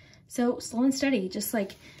it? So slow and steady, just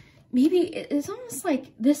like, maybe it's almost like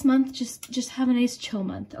this month, just have a nice chill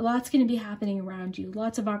month. A lot's going to be happening around you.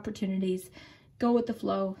 Lots of opportunities. Go with the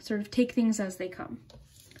flow. Sort of take things as they come.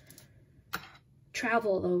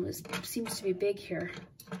 Travel, though, seems to be big here.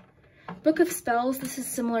 Book of Spells. This is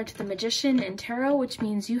similar to the Magician in Tarot, which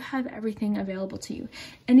means you have everything available to you.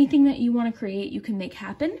 Anything that you want to create, you can make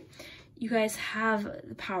happen. You guys have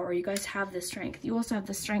the power. You guys have the strength. You also have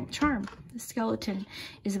the strength charm. The skeleton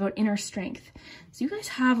is about inner strength. So you guys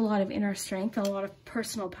have a lot of inner strength and a lot of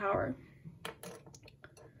personal power.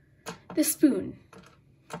 The spoon.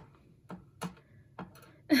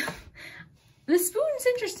 The spoon's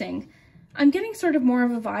interesting. I'm getting sort of more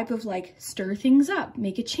of a vibe of like stir things up,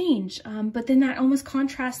 make a change. But then that almost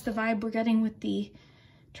contrasts the vibe we're getting with the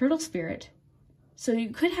turtle spirit. So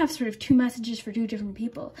you could have sort of 2 messages for 2 different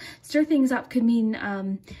people. Stir things up could mean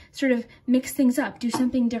sort of mix things up, do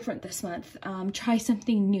something different this month, try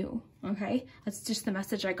something new, okay? That's just the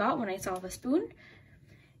message I got when I saw the spoon.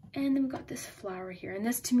 And then we've got this flower here. And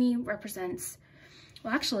this to me represents,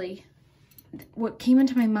 well, actually, what came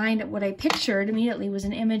into my mind, what I pictured immediately was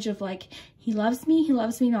an image of like, he loves me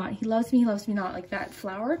not. He loves me not, like that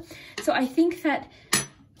flower. So I think that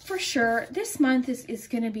for sure, this month is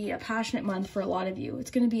going to be a passionate month for a lot of you. It's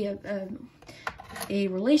going to be a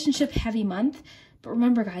relationship heavy month. But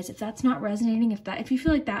remember, guys, if that's not resonating, if you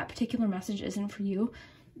feel like that particular message isn't for you,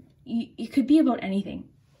 it could be about anything.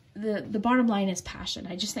 The bottom line is passion.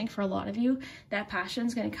 I just think for a lot of you, that passion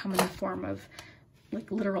is going to come in the form of like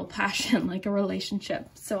literal passion, like a relationship.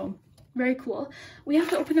 So very cool. We have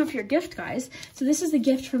to open up your gift, guys. So this is the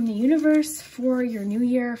gift from the universe for your new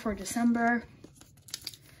year, for December.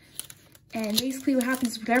 And basically what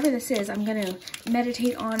happens, whatever this is, I'm going to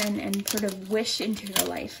meditate on and sort of wish into your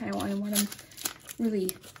life. I want to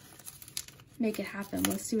really make it happen.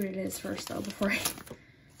 Let's see what it is first, though, before I...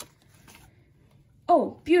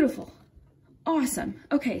 Oh, beautiful. Awesome.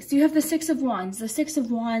 Okay, so you have the Six of Wands. The Six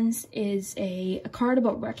of Wands is a card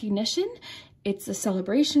about recognition. It's a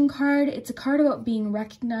celebration card. It's a card about being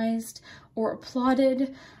recognized or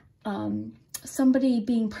applauded, somebody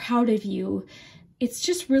being proud of you. It's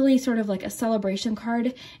just really sort of like a celebration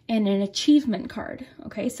card and an achievement card,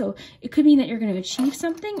 okay? So it could mean that you're going to achieve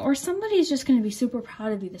something, or somebody's just going to be super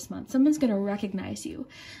proud of you this month. Someone's going to recognize you.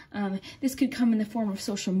 This could come in the form of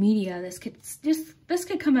social media. This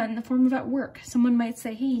could come out in the form of at work. Someone might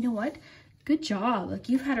say, hey, you know what? Good job. Like,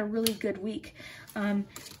 you've had a really good week.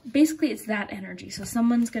 Basically, it's that energy. So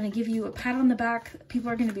someone's going to give you a pat on the back.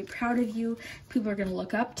 People are going to be proud of you. People are going to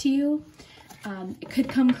look up to you. It could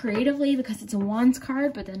come creatively because it's a Wands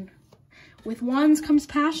card, but then with Wands comes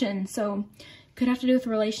passion. So it could have to do with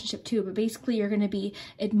a relationship too, but basically you're going to be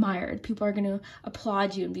admired. People are going to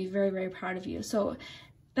applaud you and be very, very proud of you. So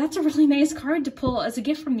that's a really nice card to pull as a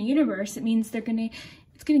gift from the universe. It means it's going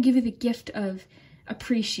to give you the gift of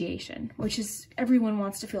appreciation, which is, everyone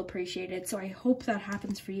wants to feel appreciated. So I hope that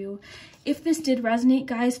happens for you. If this did resonate,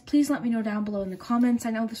 guys, please let me know down below in the comments.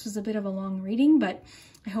 I know this was a bit of a long reading, but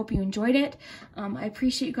I hope you enjoyed it. I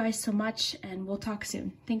appreciate you guys so much, and we'll talk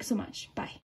soon. Thanks so much. Bye.